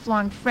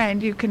lifelong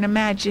friend, you can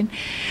imagine.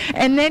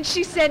 And then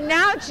she said,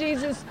 now,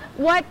 Jesus,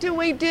 what do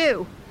we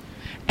do?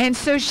 And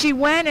so she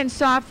went and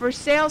saw a for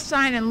sale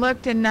sign and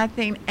looked and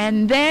nothing.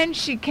 And then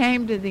she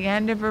came to the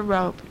end of her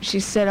rope. She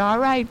said, all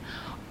right,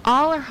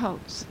 all our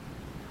hopes,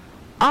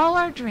 all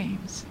our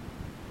dreams,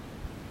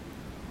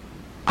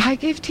 I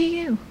give to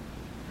you.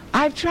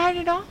 I've tried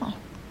it all.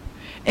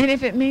 And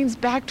if it means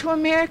back to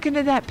America,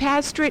 to that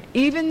pastorate,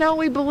 even though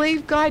we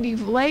believe, God,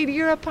 you've laid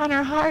Europe on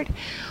our heart,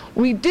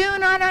 we do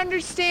not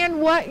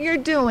understand what you're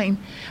doing.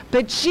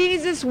 But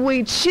Jesus,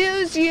 we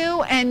choose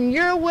you and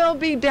your will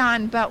be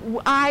done, but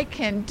I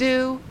can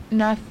do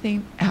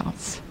nothing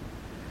else.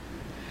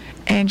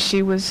 And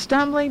she was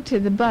stumbling to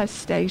the bus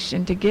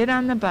station to get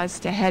on the bus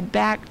to head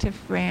back to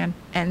France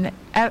and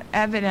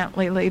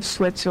evidently leave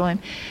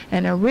Switzerland.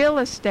 And a real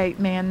estate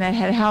man that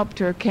had helped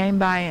her came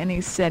by and he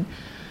said,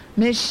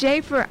 Miss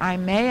Schaefer, I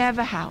may have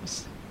a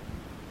house.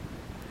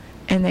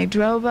 And they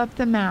drove up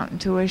the mountain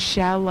to a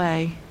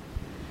chalet,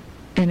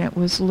 and it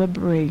was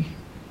L'Abri,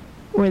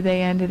 where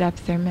they ended up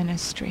their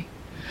ministry.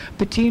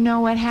 But do you know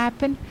what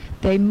happened?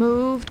 They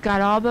moved, got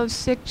all those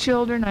sick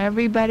children,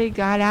 everybody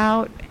got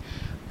out,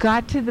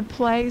 got to the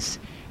place,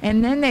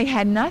 and then they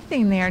had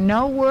nothing there,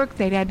 no work.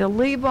 They'd had to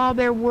leave all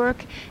their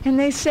work, and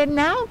they said,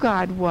 now,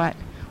 God, what?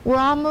 We're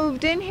all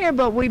moved in here,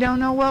 but we don't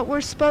know what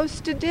we're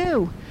supposed to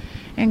do.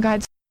 And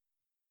God said,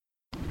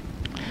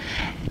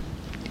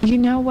 you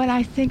know what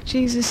I think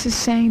Jesus is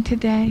saying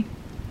today?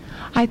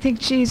 I think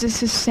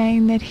Jesus is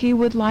saying that he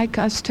would like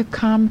us to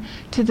come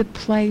to the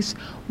place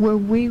where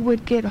we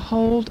would get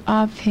hold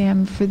of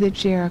him for the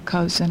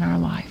Jerichos in our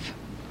life.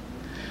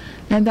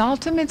 And the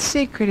ultimate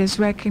secret is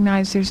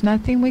recognize there's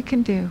nothing we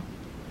can do.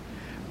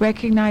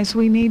 Recognize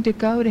we need to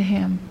go to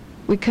him.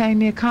 We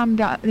kind of come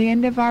to the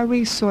end of our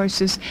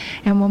resources,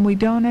 and when we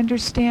don't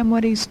understand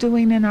what he's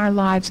doing in our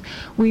lives,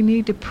 we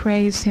need to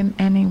praise him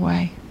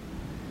anyway.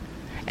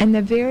 And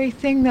the very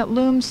thing that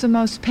looms the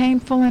most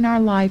painful in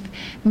our life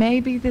may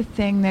be the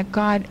thing that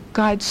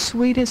God's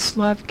sweetest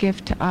love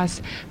gift to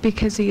us,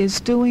 because he is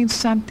doing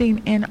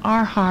something in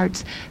our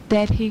hearts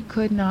that he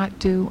could not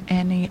do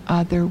any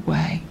other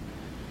way.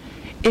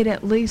 It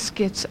at least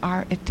gets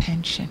our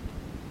attention.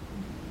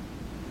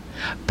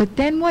 But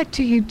then what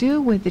do you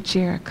do with the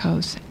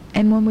Jerichos?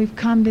 And when we've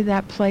come to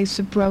that place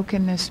of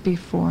brokenness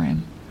before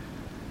him,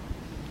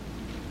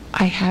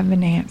 I have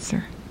an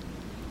answer.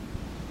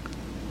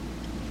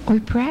 We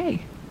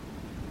pray.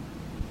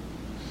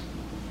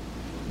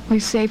 We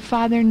say,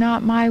 Father,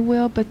 not my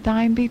will, but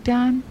thine be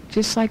done,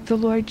 just like the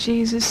Lord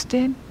Jesus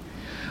did.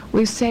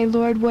 We say,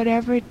 Lord,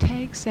 whatever it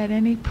takes at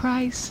any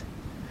price.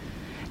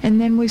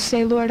 And then we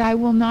say, Lord, I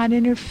will not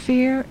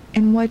interfere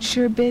in what's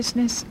your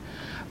business,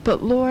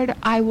 but Lord,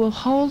 I will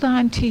hold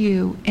on to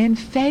you in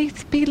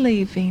faith,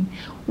 believing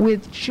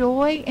with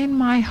joy in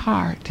my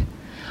heart,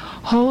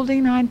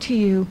 holding on to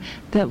you,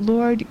 that,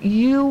 Lord,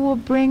 you will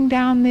bring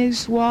down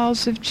these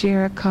walls of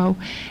Jericho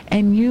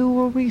and you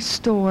will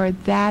restore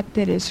that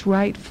is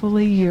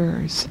rightfully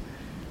yours.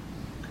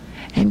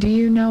 And do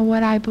you know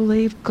what I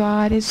believe?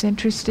 God is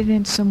interested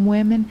in some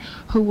women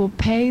who will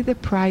pay the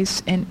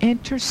price in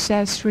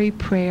intercessory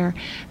prayer,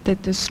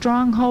 that the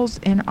strongholds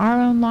in our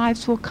own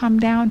lives will come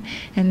down,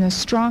 and the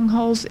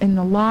strongholds in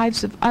the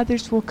lives of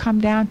others will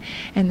come down,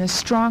 and the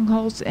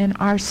strongholds in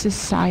our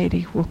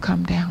society will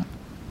come down.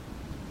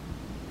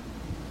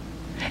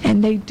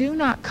 And they do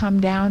not come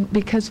down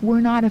because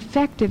we're not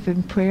effective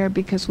in prayer,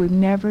 because we've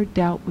never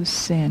dealt with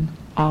sin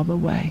all the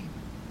way.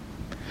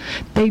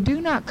 They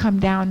do not come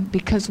down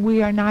because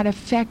we are not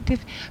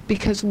effective,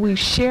 because we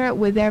share it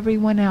with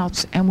everyone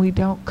else and we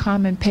don't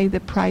come and pay the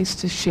price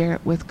to share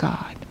it with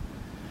God.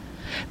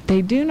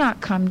 They do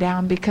not come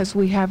down because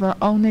we have our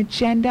own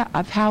agenda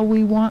of how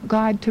we want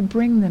God to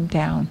bring them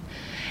down.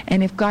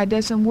 And if God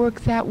doesn't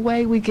work that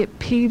way, we get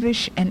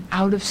peevish and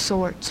out of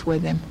sorts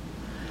with him.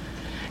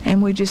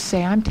 And we just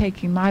say, I'm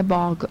taking my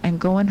ball and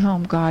going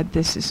home, God.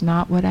 This is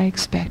not what I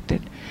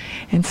expected.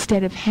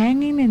 Instead of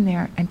hanging in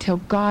there until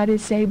God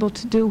is able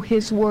to do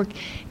his work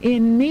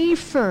in me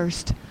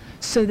first,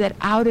 so that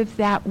out of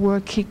that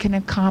work he can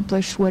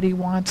accomplish what he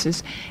wants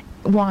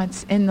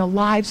in the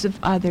lives of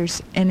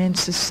others and in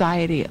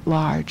society at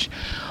large.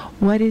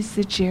 What is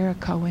the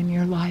Jericho in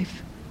your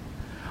life?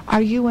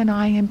 Are you and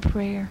I in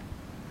prayer?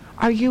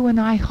 Are you and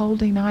I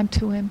holding on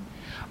to him?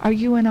 Are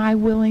you and I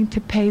willing to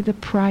pay the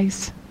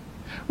price?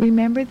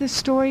 Remember the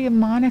story of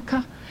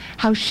Monica,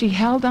 how she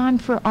held on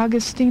for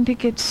Augustine to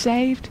get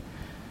saved?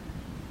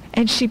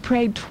 And she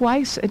prayed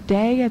twice a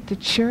day at the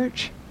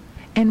church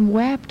and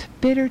wept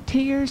bitter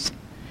tears.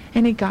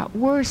 And it got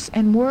worse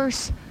and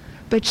worse,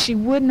 but she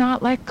would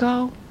not let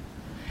go.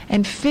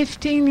 And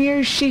 15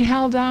 years she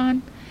held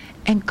on.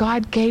 And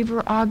God gave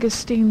her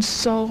Augustine's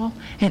soul,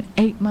 and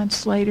 8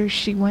 months later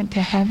she went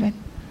to heaven.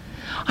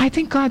 I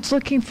think God's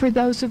looking for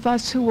those of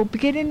us who will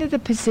get into the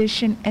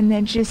position and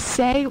then just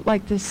say,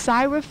 like the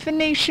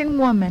Syrophoenician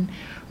woman,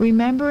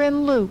 remember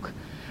in Luke,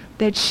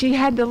 that she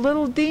had the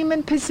little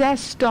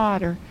demon-possessed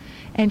daughter,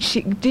 and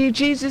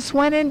Jesus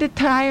went into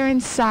Tyre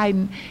and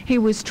Sidon. He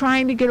was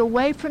trying to get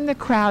away from the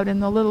crowd,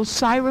 and the little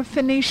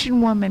Syrophoenician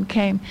woman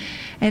came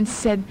and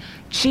said,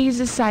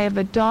 Jesus, I have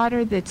a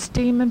daughter that's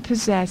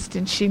demon-possessed,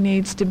 and she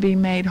needs to be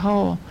made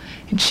whole.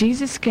 And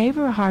Jesus gave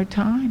her a hard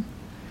time.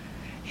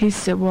 He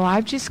said, well,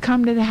 I've just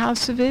come to the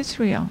house of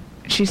Israel.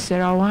 She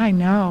said, oh, I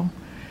know.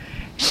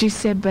 She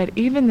said, but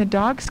even the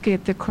dogs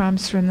get the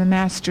crumbs from the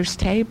master's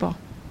table.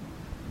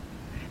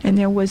 And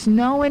there was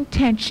no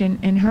intention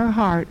in her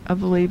heart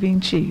of leaving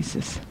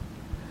Jesus.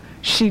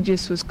 She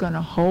just was going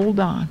to hold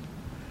on.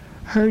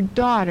 Her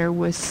daughter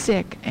was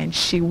sick, and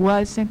she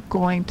wasn't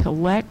going to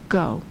let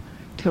go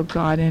till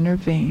God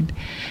intervened.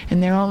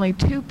 And there are only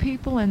two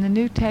people in the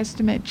New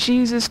Testament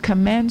Jesus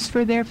commends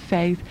for their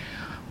faith.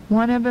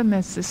 One of them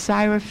is the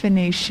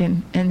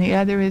Syrophoenician, and the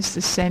other is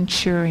the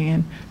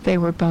centurion. They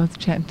were both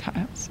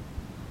Gentiles.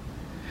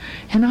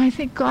 And I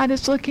think God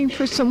is looking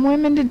for some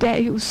women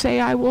today who say,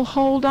 I will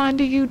hold on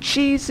to you,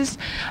 Jesus,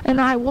 and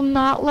I will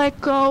not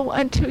let go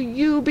until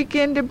you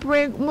begin to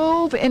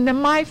move into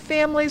my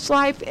family's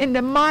life,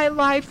 into my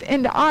life,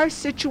 into our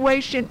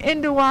situation,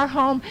 into our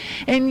home,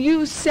 and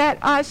you set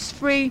us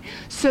free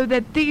so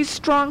that these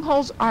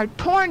strongholds are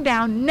torn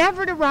down,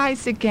 never to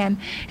rise again,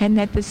 and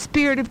that the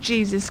Spirit of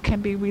Jesus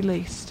can be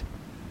released.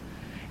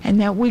 And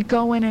that we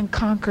go in and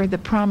conquer the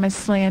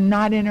promised land,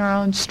 not in our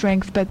own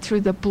strength, but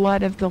through the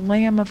blood of the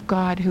Lamb of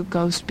God who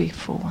goes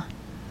before.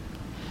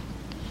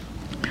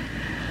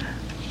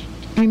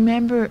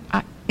 Remember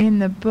in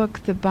the book,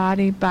 The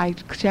Body by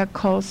Chuck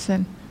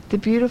Colson, the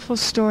beautiful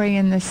story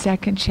in the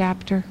 2nd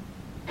chapter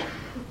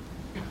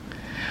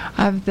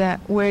of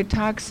where it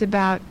talks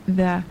about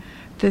the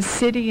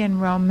city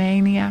in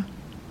Romania.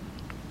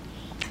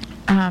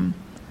 And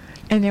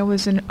there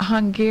was a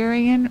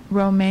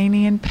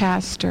Hungarian-Romanian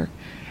pastor.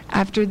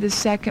 After the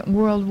Second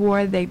World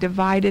War, they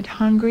divided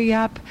Hungary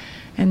up,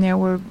 and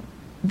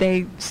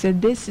they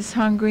said this is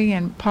Hungary,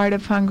 and part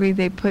of Hungary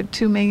they put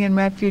 2 million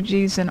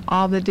refugees in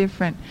all the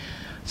different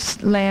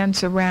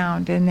lands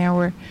around, and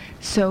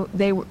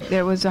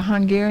there was a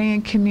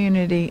Hungarian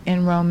community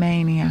in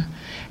Romania,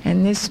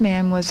 and this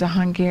man was a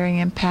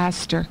Hungarian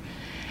pastor,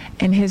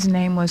 and his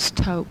name was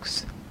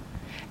Tokes.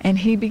 And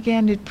he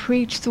began to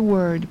preach the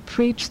word,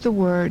 preach the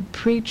word,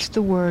 preach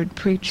the word,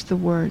 preach the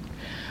word.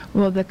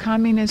 Well, the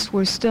communists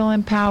were still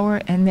in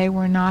power, and they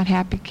were not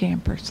happy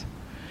campers.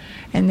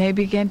 And they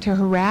began to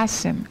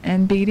harass him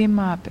and beat him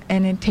up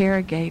and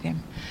interrogate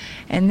him.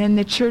 And then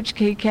the church,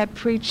 he kept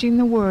preaching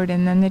the word,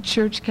 and then the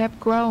church kept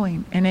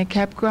growing, and it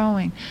kept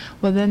growing.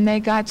 Well, then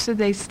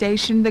they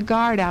stationed the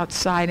guard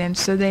outside, and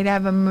so they'd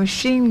have a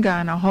machine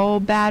gun, a whole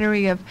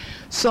battery of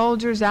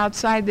soldiers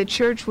outside the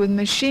church with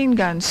machine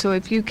guns. So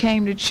if you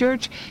came to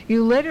church,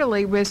 you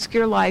literally risked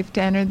your life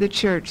to enter the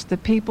church. The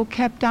people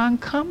kept on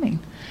coming.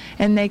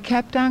 And they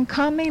kept on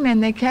coming,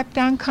 and they kept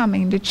on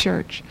coming to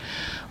church.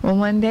 Well,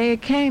 one day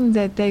it came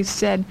that they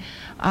said,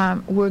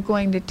 we're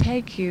going to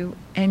take you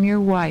and your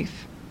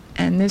wife,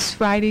 and this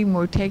Friday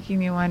we're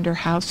taking you under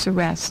house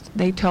arrest.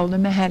 They told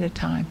him ahead of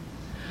time.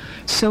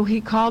 So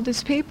he called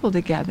his people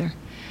together,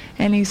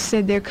 and he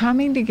said, they're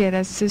coming to get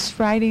us this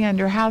Friday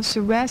under house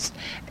arrest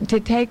to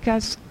take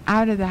us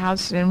out of the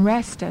house and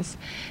arrest us.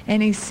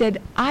 And he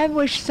said, I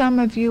wish some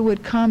of you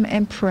would come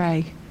and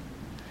pray.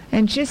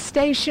 And just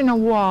station a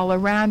wall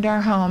around our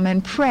home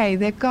and pray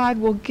that God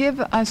will give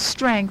us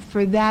strength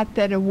for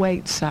that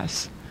awaits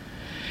us.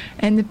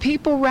 And the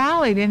people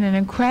rallied in an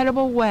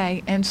incredible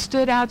way and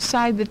stood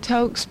outside the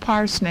Tokes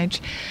parsonage.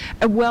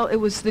 Well, it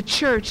was the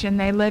church, and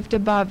they lived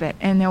above it.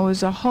 And there was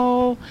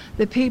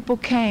the people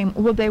came.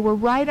 Well, they were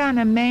right on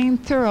a main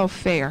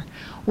thoroughfare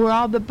where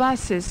all the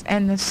buses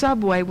and the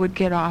subway would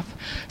get off.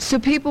 So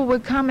people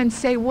would come and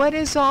say, what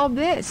is all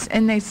this?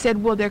 And they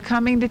said, well, they're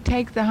coming to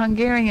take the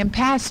Hungarian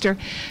pastor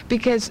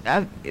because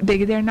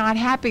they're not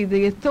happy,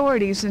 the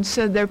authorities, and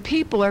so their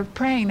people are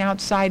praying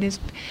outside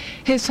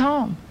his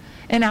home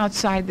and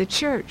outside the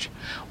church.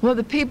 Well,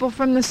 the people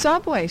from the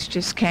subways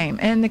just came,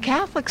 and the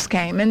Catholics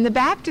came, and the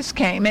Baptists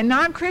came, and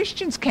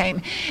non-Christians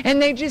came,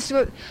 and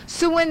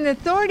so when the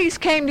authorities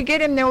came to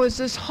get him, there was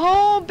this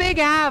whole big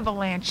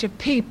avalanche of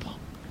people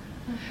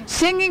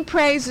singing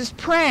praises,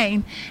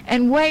 praying,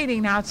 and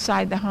waiting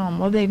outside the home.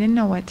 Well, they didn't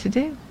know what to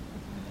do.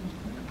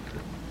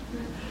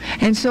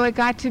 And so it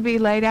got to be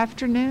late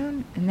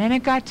afternoon, and then it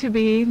got to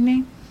be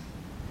evening.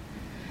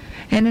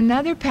 And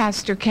another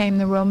pastor came,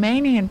 the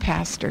Romanian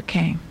pastor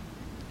came.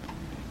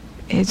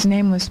 His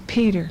name was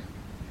Peter.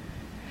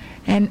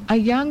 And a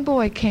young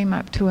boy came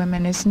up to him,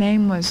 and his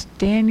name was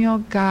Daniel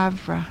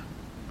Gavra.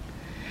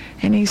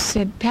 And he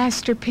said,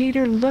 Pastor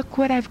Peter, look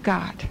what I've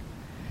got.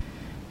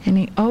 And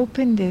he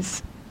opened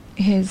his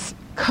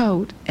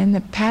coat, and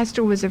the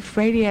pastor was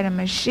afraid he had a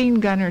machine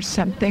gun or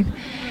something.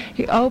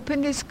 He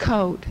opened his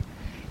coat,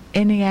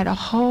 and he had a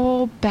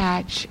whole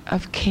batch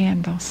of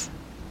candles.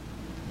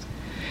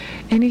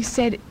 And he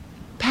said,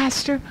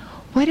 Pastor,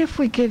 what if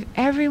we give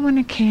everyone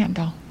a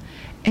candle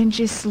and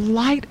just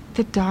light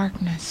the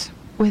darkness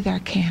with our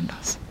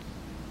candles?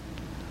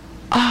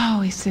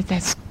 Oh, he said,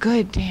 that's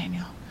good,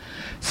 Daniel.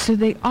 So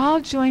they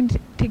all joined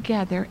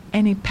together,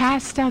 and he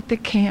passed out the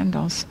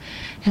candles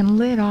and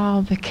lit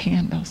all the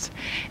candles.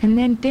 And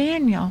then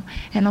Daniel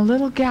and a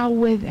little gal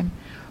with him,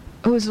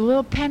 it was a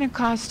little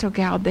Pentecostal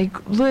gal, they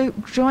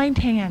joined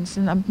hands,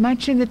 and a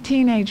bunch of the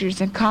teenagers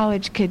and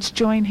college kids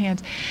joined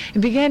hands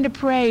and began to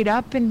parade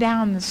up and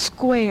down the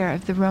square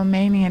of the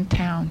Romanian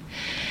town.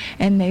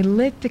 And they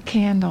lit the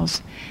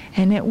candles,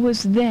 and it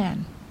was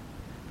then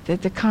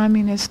that the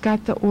communists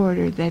got the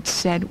order that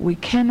said, we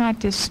cannot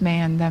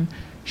disband them,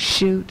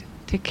 shoot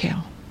to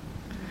kill.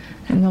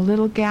 And the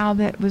little gal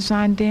that was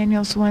on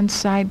Daniel's one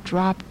side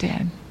dropped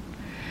dead.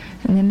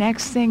 And the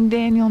next thing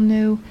Daniel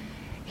knew,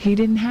 he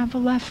didn't have a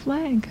left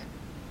leg.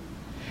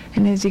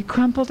 And as he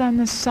crumpled on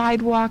the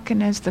sidewalk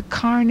and as the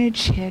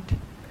carnage hit,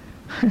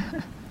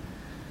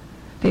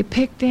 they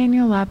picked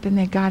Daniel up and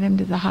they got him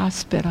to the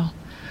hospital.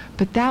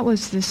 But that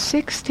was the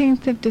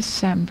 16th of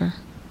December.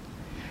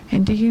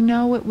 And do you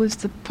know it was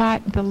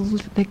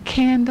the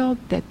candle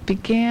that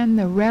began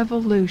the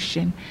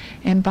revolution?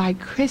 And by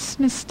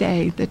Christmas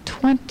Day, the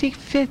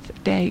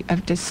 25th day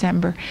of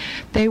December,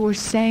 they were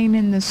saying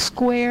in the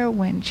square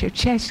when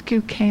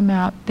Ceausescu came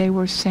out, they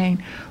were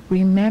saying,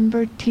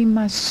 remember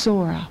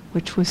Timisoara,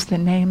 which was the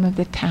name of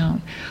the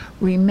town.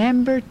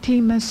 Remember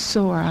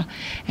Timisoara.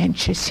 And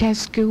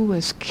Ceausescu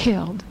was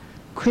killed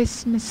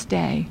Christmas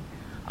Day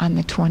on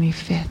the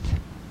 25th.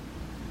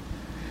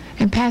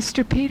 And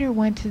Pastor Peter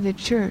went to the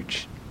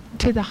church,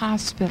 to the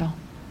hospital,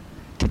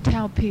 to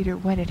tell Peter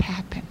what had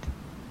happened.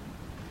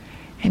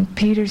 And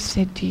Peter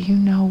said, do you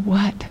know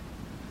what?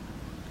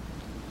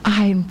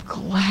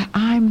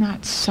 I'm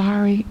not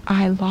sorry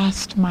I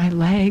lost my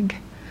leg.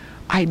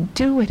 I'd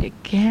do it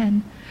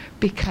again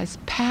because,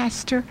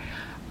 Pastor,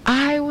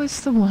 I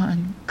was the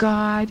one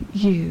God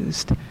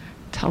used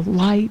to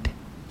light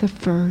the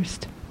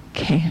first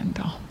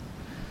candle.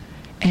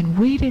 And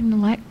we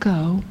didn't let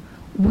go.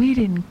 We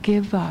didn't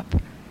give up,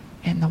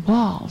 and the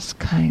walls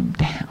came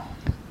down.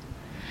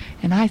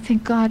 And I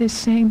think God is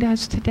saying to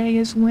us today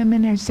as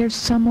women, is there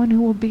someone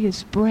who will be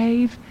as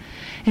brave?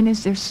 And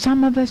is there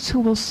some of us who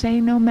will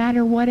say no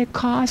matter what it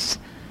costs?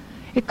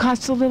 It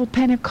cost a little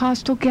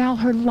Pentecostal gal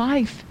her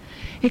life.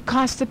 It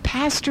cost the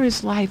pastor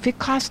his life. It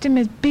cost him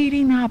his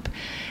beating up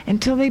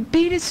until they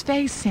beat his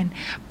face in.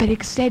 But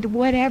it said,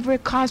 whatever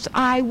it costs,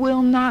 I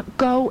will not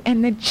go.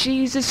 And that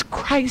Jesus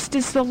Christ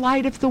is the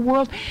light of the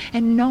world,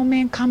 and no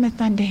man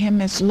cometh unto him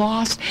is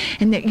lost.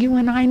 And that you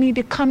and I need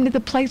to come to the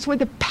place where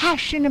the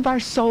passion of our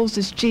souls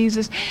is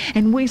Jesus.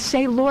 And we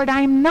say, Lord,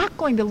 I am not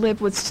going to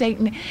live with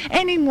Satan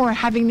anymore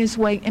having his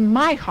way in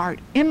my heart,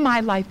 in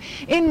my life,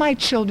 in my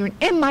children,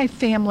 in my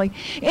family,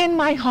 in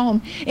my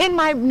home, in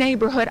my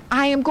neighborhood.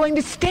 I am going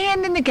to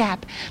stand in the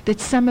gap that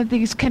some of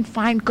these can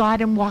find God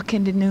and walk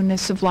into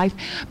newness of life.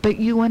 But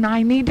you and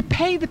I need to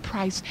pay the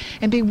price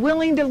and be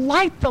willing to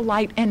light the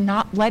light and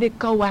not let it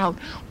go out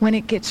when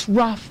it gets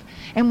rough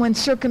and when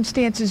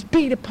circumstances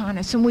beat upon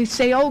us and we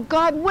say, oh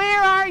God, where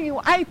are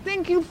you? I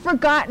think you've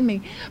forgotten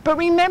me. But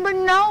remember,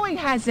 no, he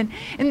hasn't.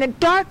 In the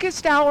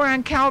darkest hour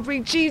on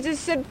Calvary,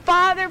 Jesus said,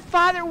 Father,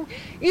 Father,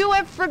 you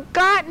have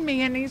forgotten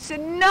me. And he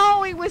said,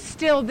 no, he was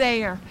still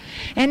there.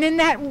 And in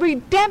that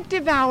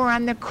redemptive hour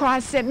on the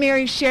cross that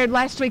Mary shared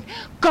last week,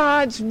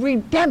 God's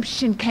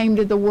redemption came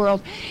to the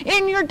world.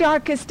 In your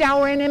darkest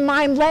hour and in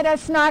mine, let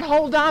us not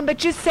hold on, but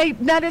just say,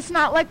 let us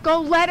not let go,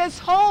 let us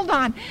hold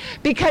on,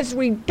 because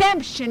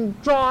redemption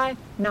draweth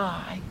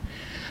nigh.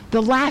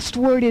 The last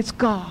word is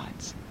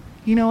God's.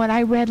 You know what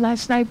I read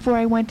last night before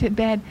I went to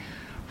bed?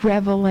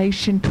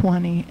 Revelation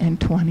 20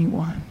 and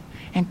 21.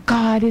 And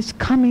God is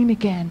coming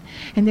again.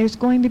 And there's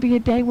going to be a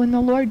day when the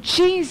Lord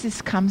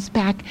Jesus comes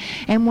back.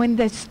 And when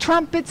this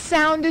trumpet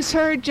sound is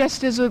heard,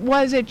 just as it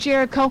was at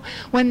Jericho,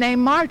 when they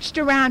marched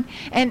around,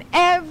 and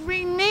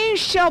every knee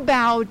shall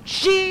bow,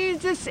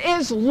 Jesus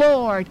is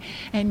Lord.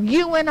 And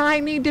you and I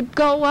need to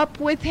go up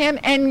with him,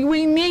 and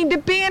we need to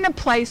be in a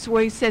place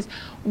where he says,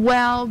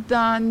 well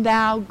done,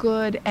 thou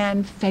good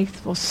and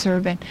faithful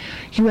servant.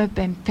 You have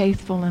been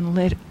faithful in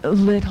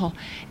little.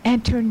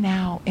 Enter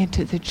now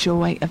into the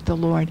joy of the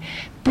Lord.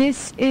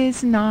 This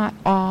is not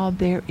all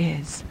there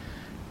is.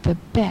 The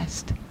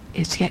best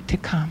is yet to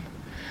come.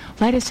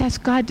 Let us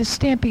ask God to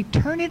stamp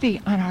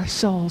eternity on our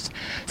souls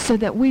so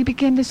that we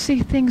begin to see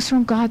things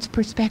from God's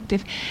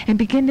perspective and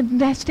begin to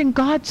invest in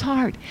God's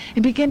heart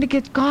and begin to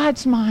get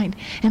God's mind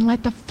and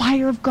let the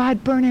fire of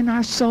God burn in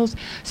our souls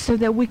so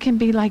that we can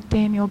be like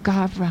Daniel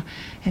Gavra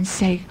and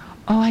say,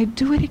 oh, I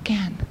do it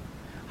again.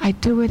 I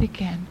do it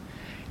again.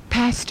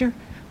 Pastor,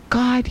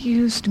 God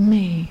used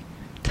me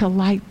to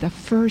light the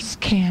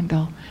first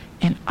candle,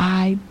 and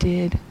I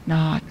did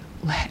not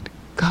let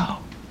go.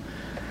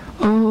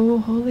 Oh,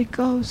 Holy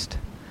Ghost.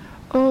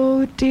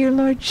 Oh, dear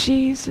Lord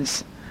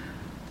Jesus.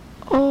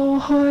 Oh,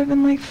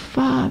 Heavenly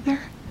Father.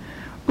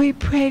 We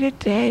pray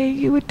today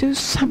you would do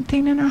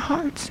something in our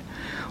hearts.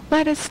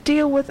 Let us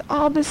deal with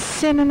all the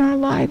sin in our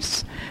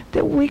lives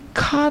that we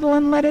coddle,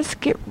 and let us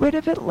get rid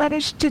of it. Let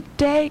us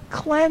today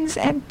cleanse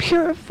and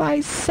purify,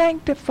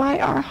 sanctify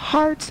our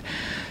hearts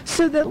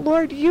so that,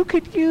 Lord, you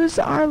could use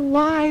our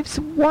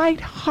lives,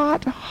 white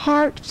hot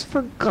hearts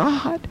for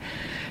God,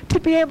 to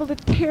be able to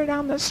tear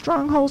down the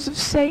strongholds of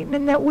Satan,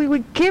 and that we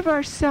would give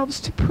ourselves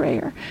to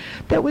prayer,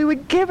 that we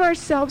would give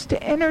ourselves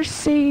to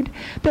intercede,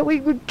 that we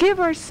would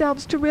give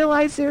ourselves to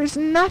realize there is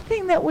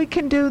nothing that we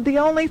can do. The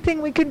only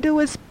thing we can do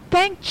is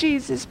thank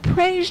Jesus,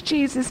 praise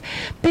Jesus,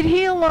 that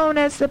he alone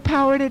has the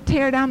power to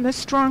tear down the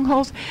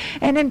strongholds.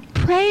 And in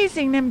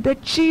praising him,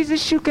 that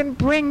Jesus, you can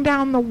bring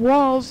down the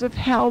walls of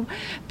hell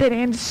that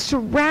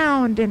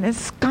surround and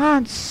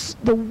ensconce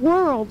the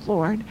world,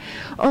 Lord.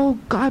 Oh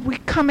God, we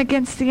come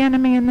against the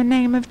enemy in the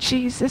name of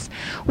Jesus.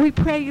 We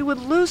pray you would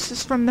loose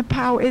us from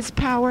his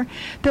power,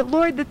 that,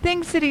 Lord, the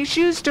things that he's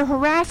used to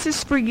harass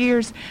us for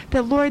years,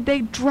 that, Lord,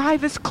 they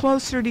drive us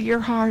closer to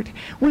your heart.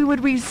 We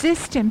would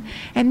resist him,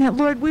 and that,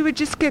 Lord, we would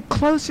just get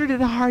closer to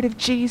the heart of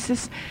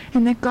Jesus,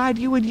 and that, God,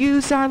 you would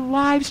use our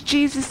lives,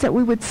 Jesus, that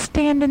we would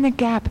stand in the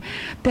gap,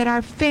 that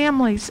our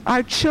families,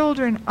 our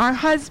children, our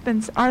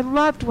husbands, our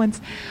loved ones,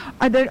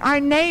 that our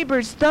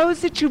neighbors,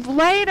 those that you've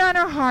laid on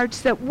our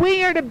hearts, that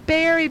we are to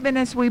bear, even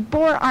as we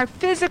bore our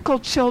physical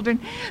children,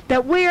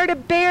 that we are to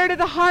bear to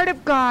the heart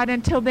of God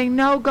until they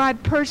know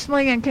God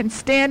personally and can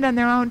stand on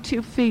their own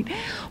 2 feet.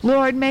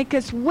 Lord, make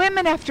us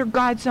women after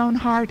God's own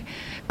heart.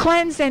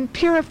 Cleanse and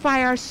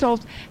purify our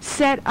souls.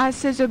 Set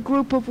us as a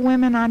group of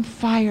women on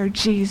fire,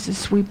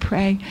 Jesus, we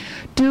pray.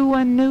 Do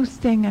a new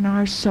thing in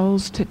our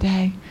souls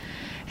today.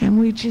 And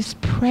we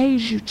just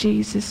praise you,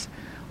 Jesus.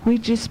 We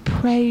just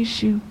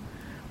praise you.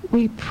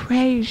 We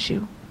praise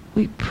you.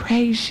 We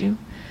praise you.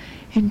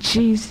 In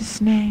Jesus'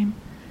 name,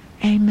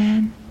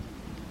 amen.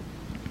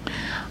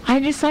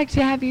 I'd just like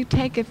to have you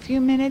take a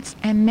few minutes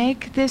and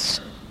make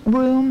this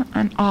room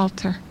an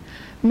altar.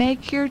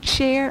 Make your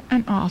chair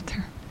an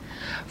altar.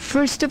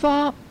 First of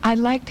all, I'd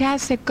like to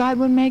ask that God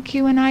would make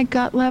you and I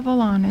gut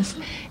level honest.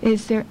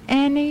 Is there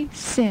any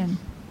sin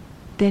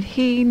that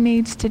he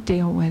needs to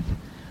deal with?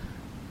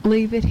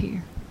 Leave it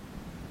here.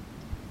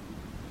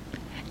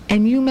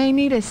 And you may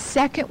need a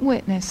second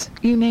witness.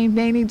 You may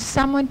need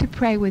someone to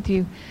pray with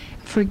you.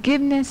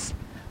 Forgiveness,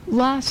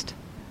 lust,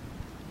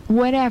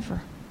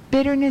 whatever.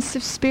 Bitterness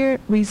of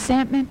spirit,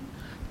 resentment.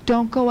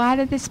 Don't go out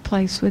of this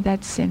place with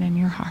that sin in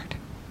your heart.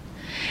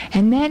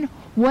 And then,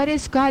 what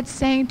is God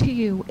saying to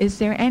you? Is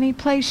there any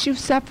place you've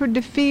suffered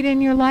defeat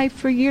in your life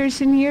for years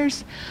and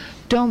years?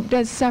 Don't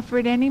suffer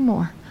it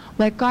anymore.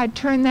 Let God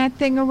turn that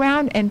thing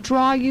around and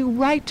draw you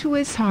right to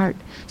his heart,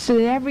 so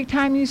that every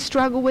time you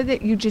struggle with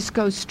it, you just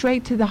go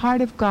straight to the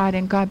heart of God,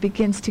 and God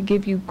begins to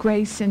give you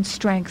grace and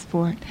strength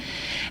for it.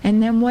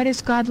 And then what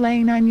is God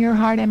laying on your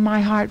heart and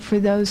my heart for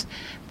those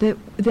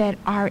that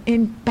are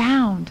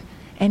bound?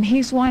 And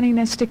he's wanting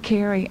us to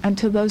carry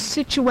until those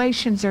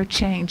situations are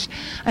changed,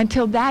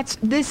 until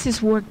this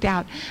is worked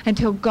out,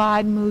 until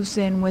God moves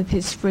in with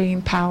his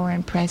freeing power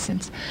and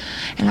presence.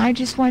 And I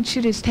just want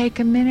you to take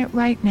a minute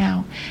right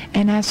now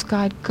and ask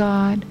God,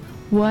 God,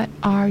 what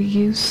are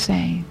you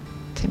saying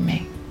to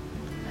me?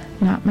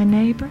 Not my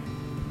neighbor,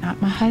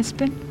 not my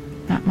husband,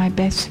 not my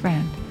best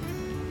friend,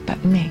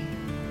 but me.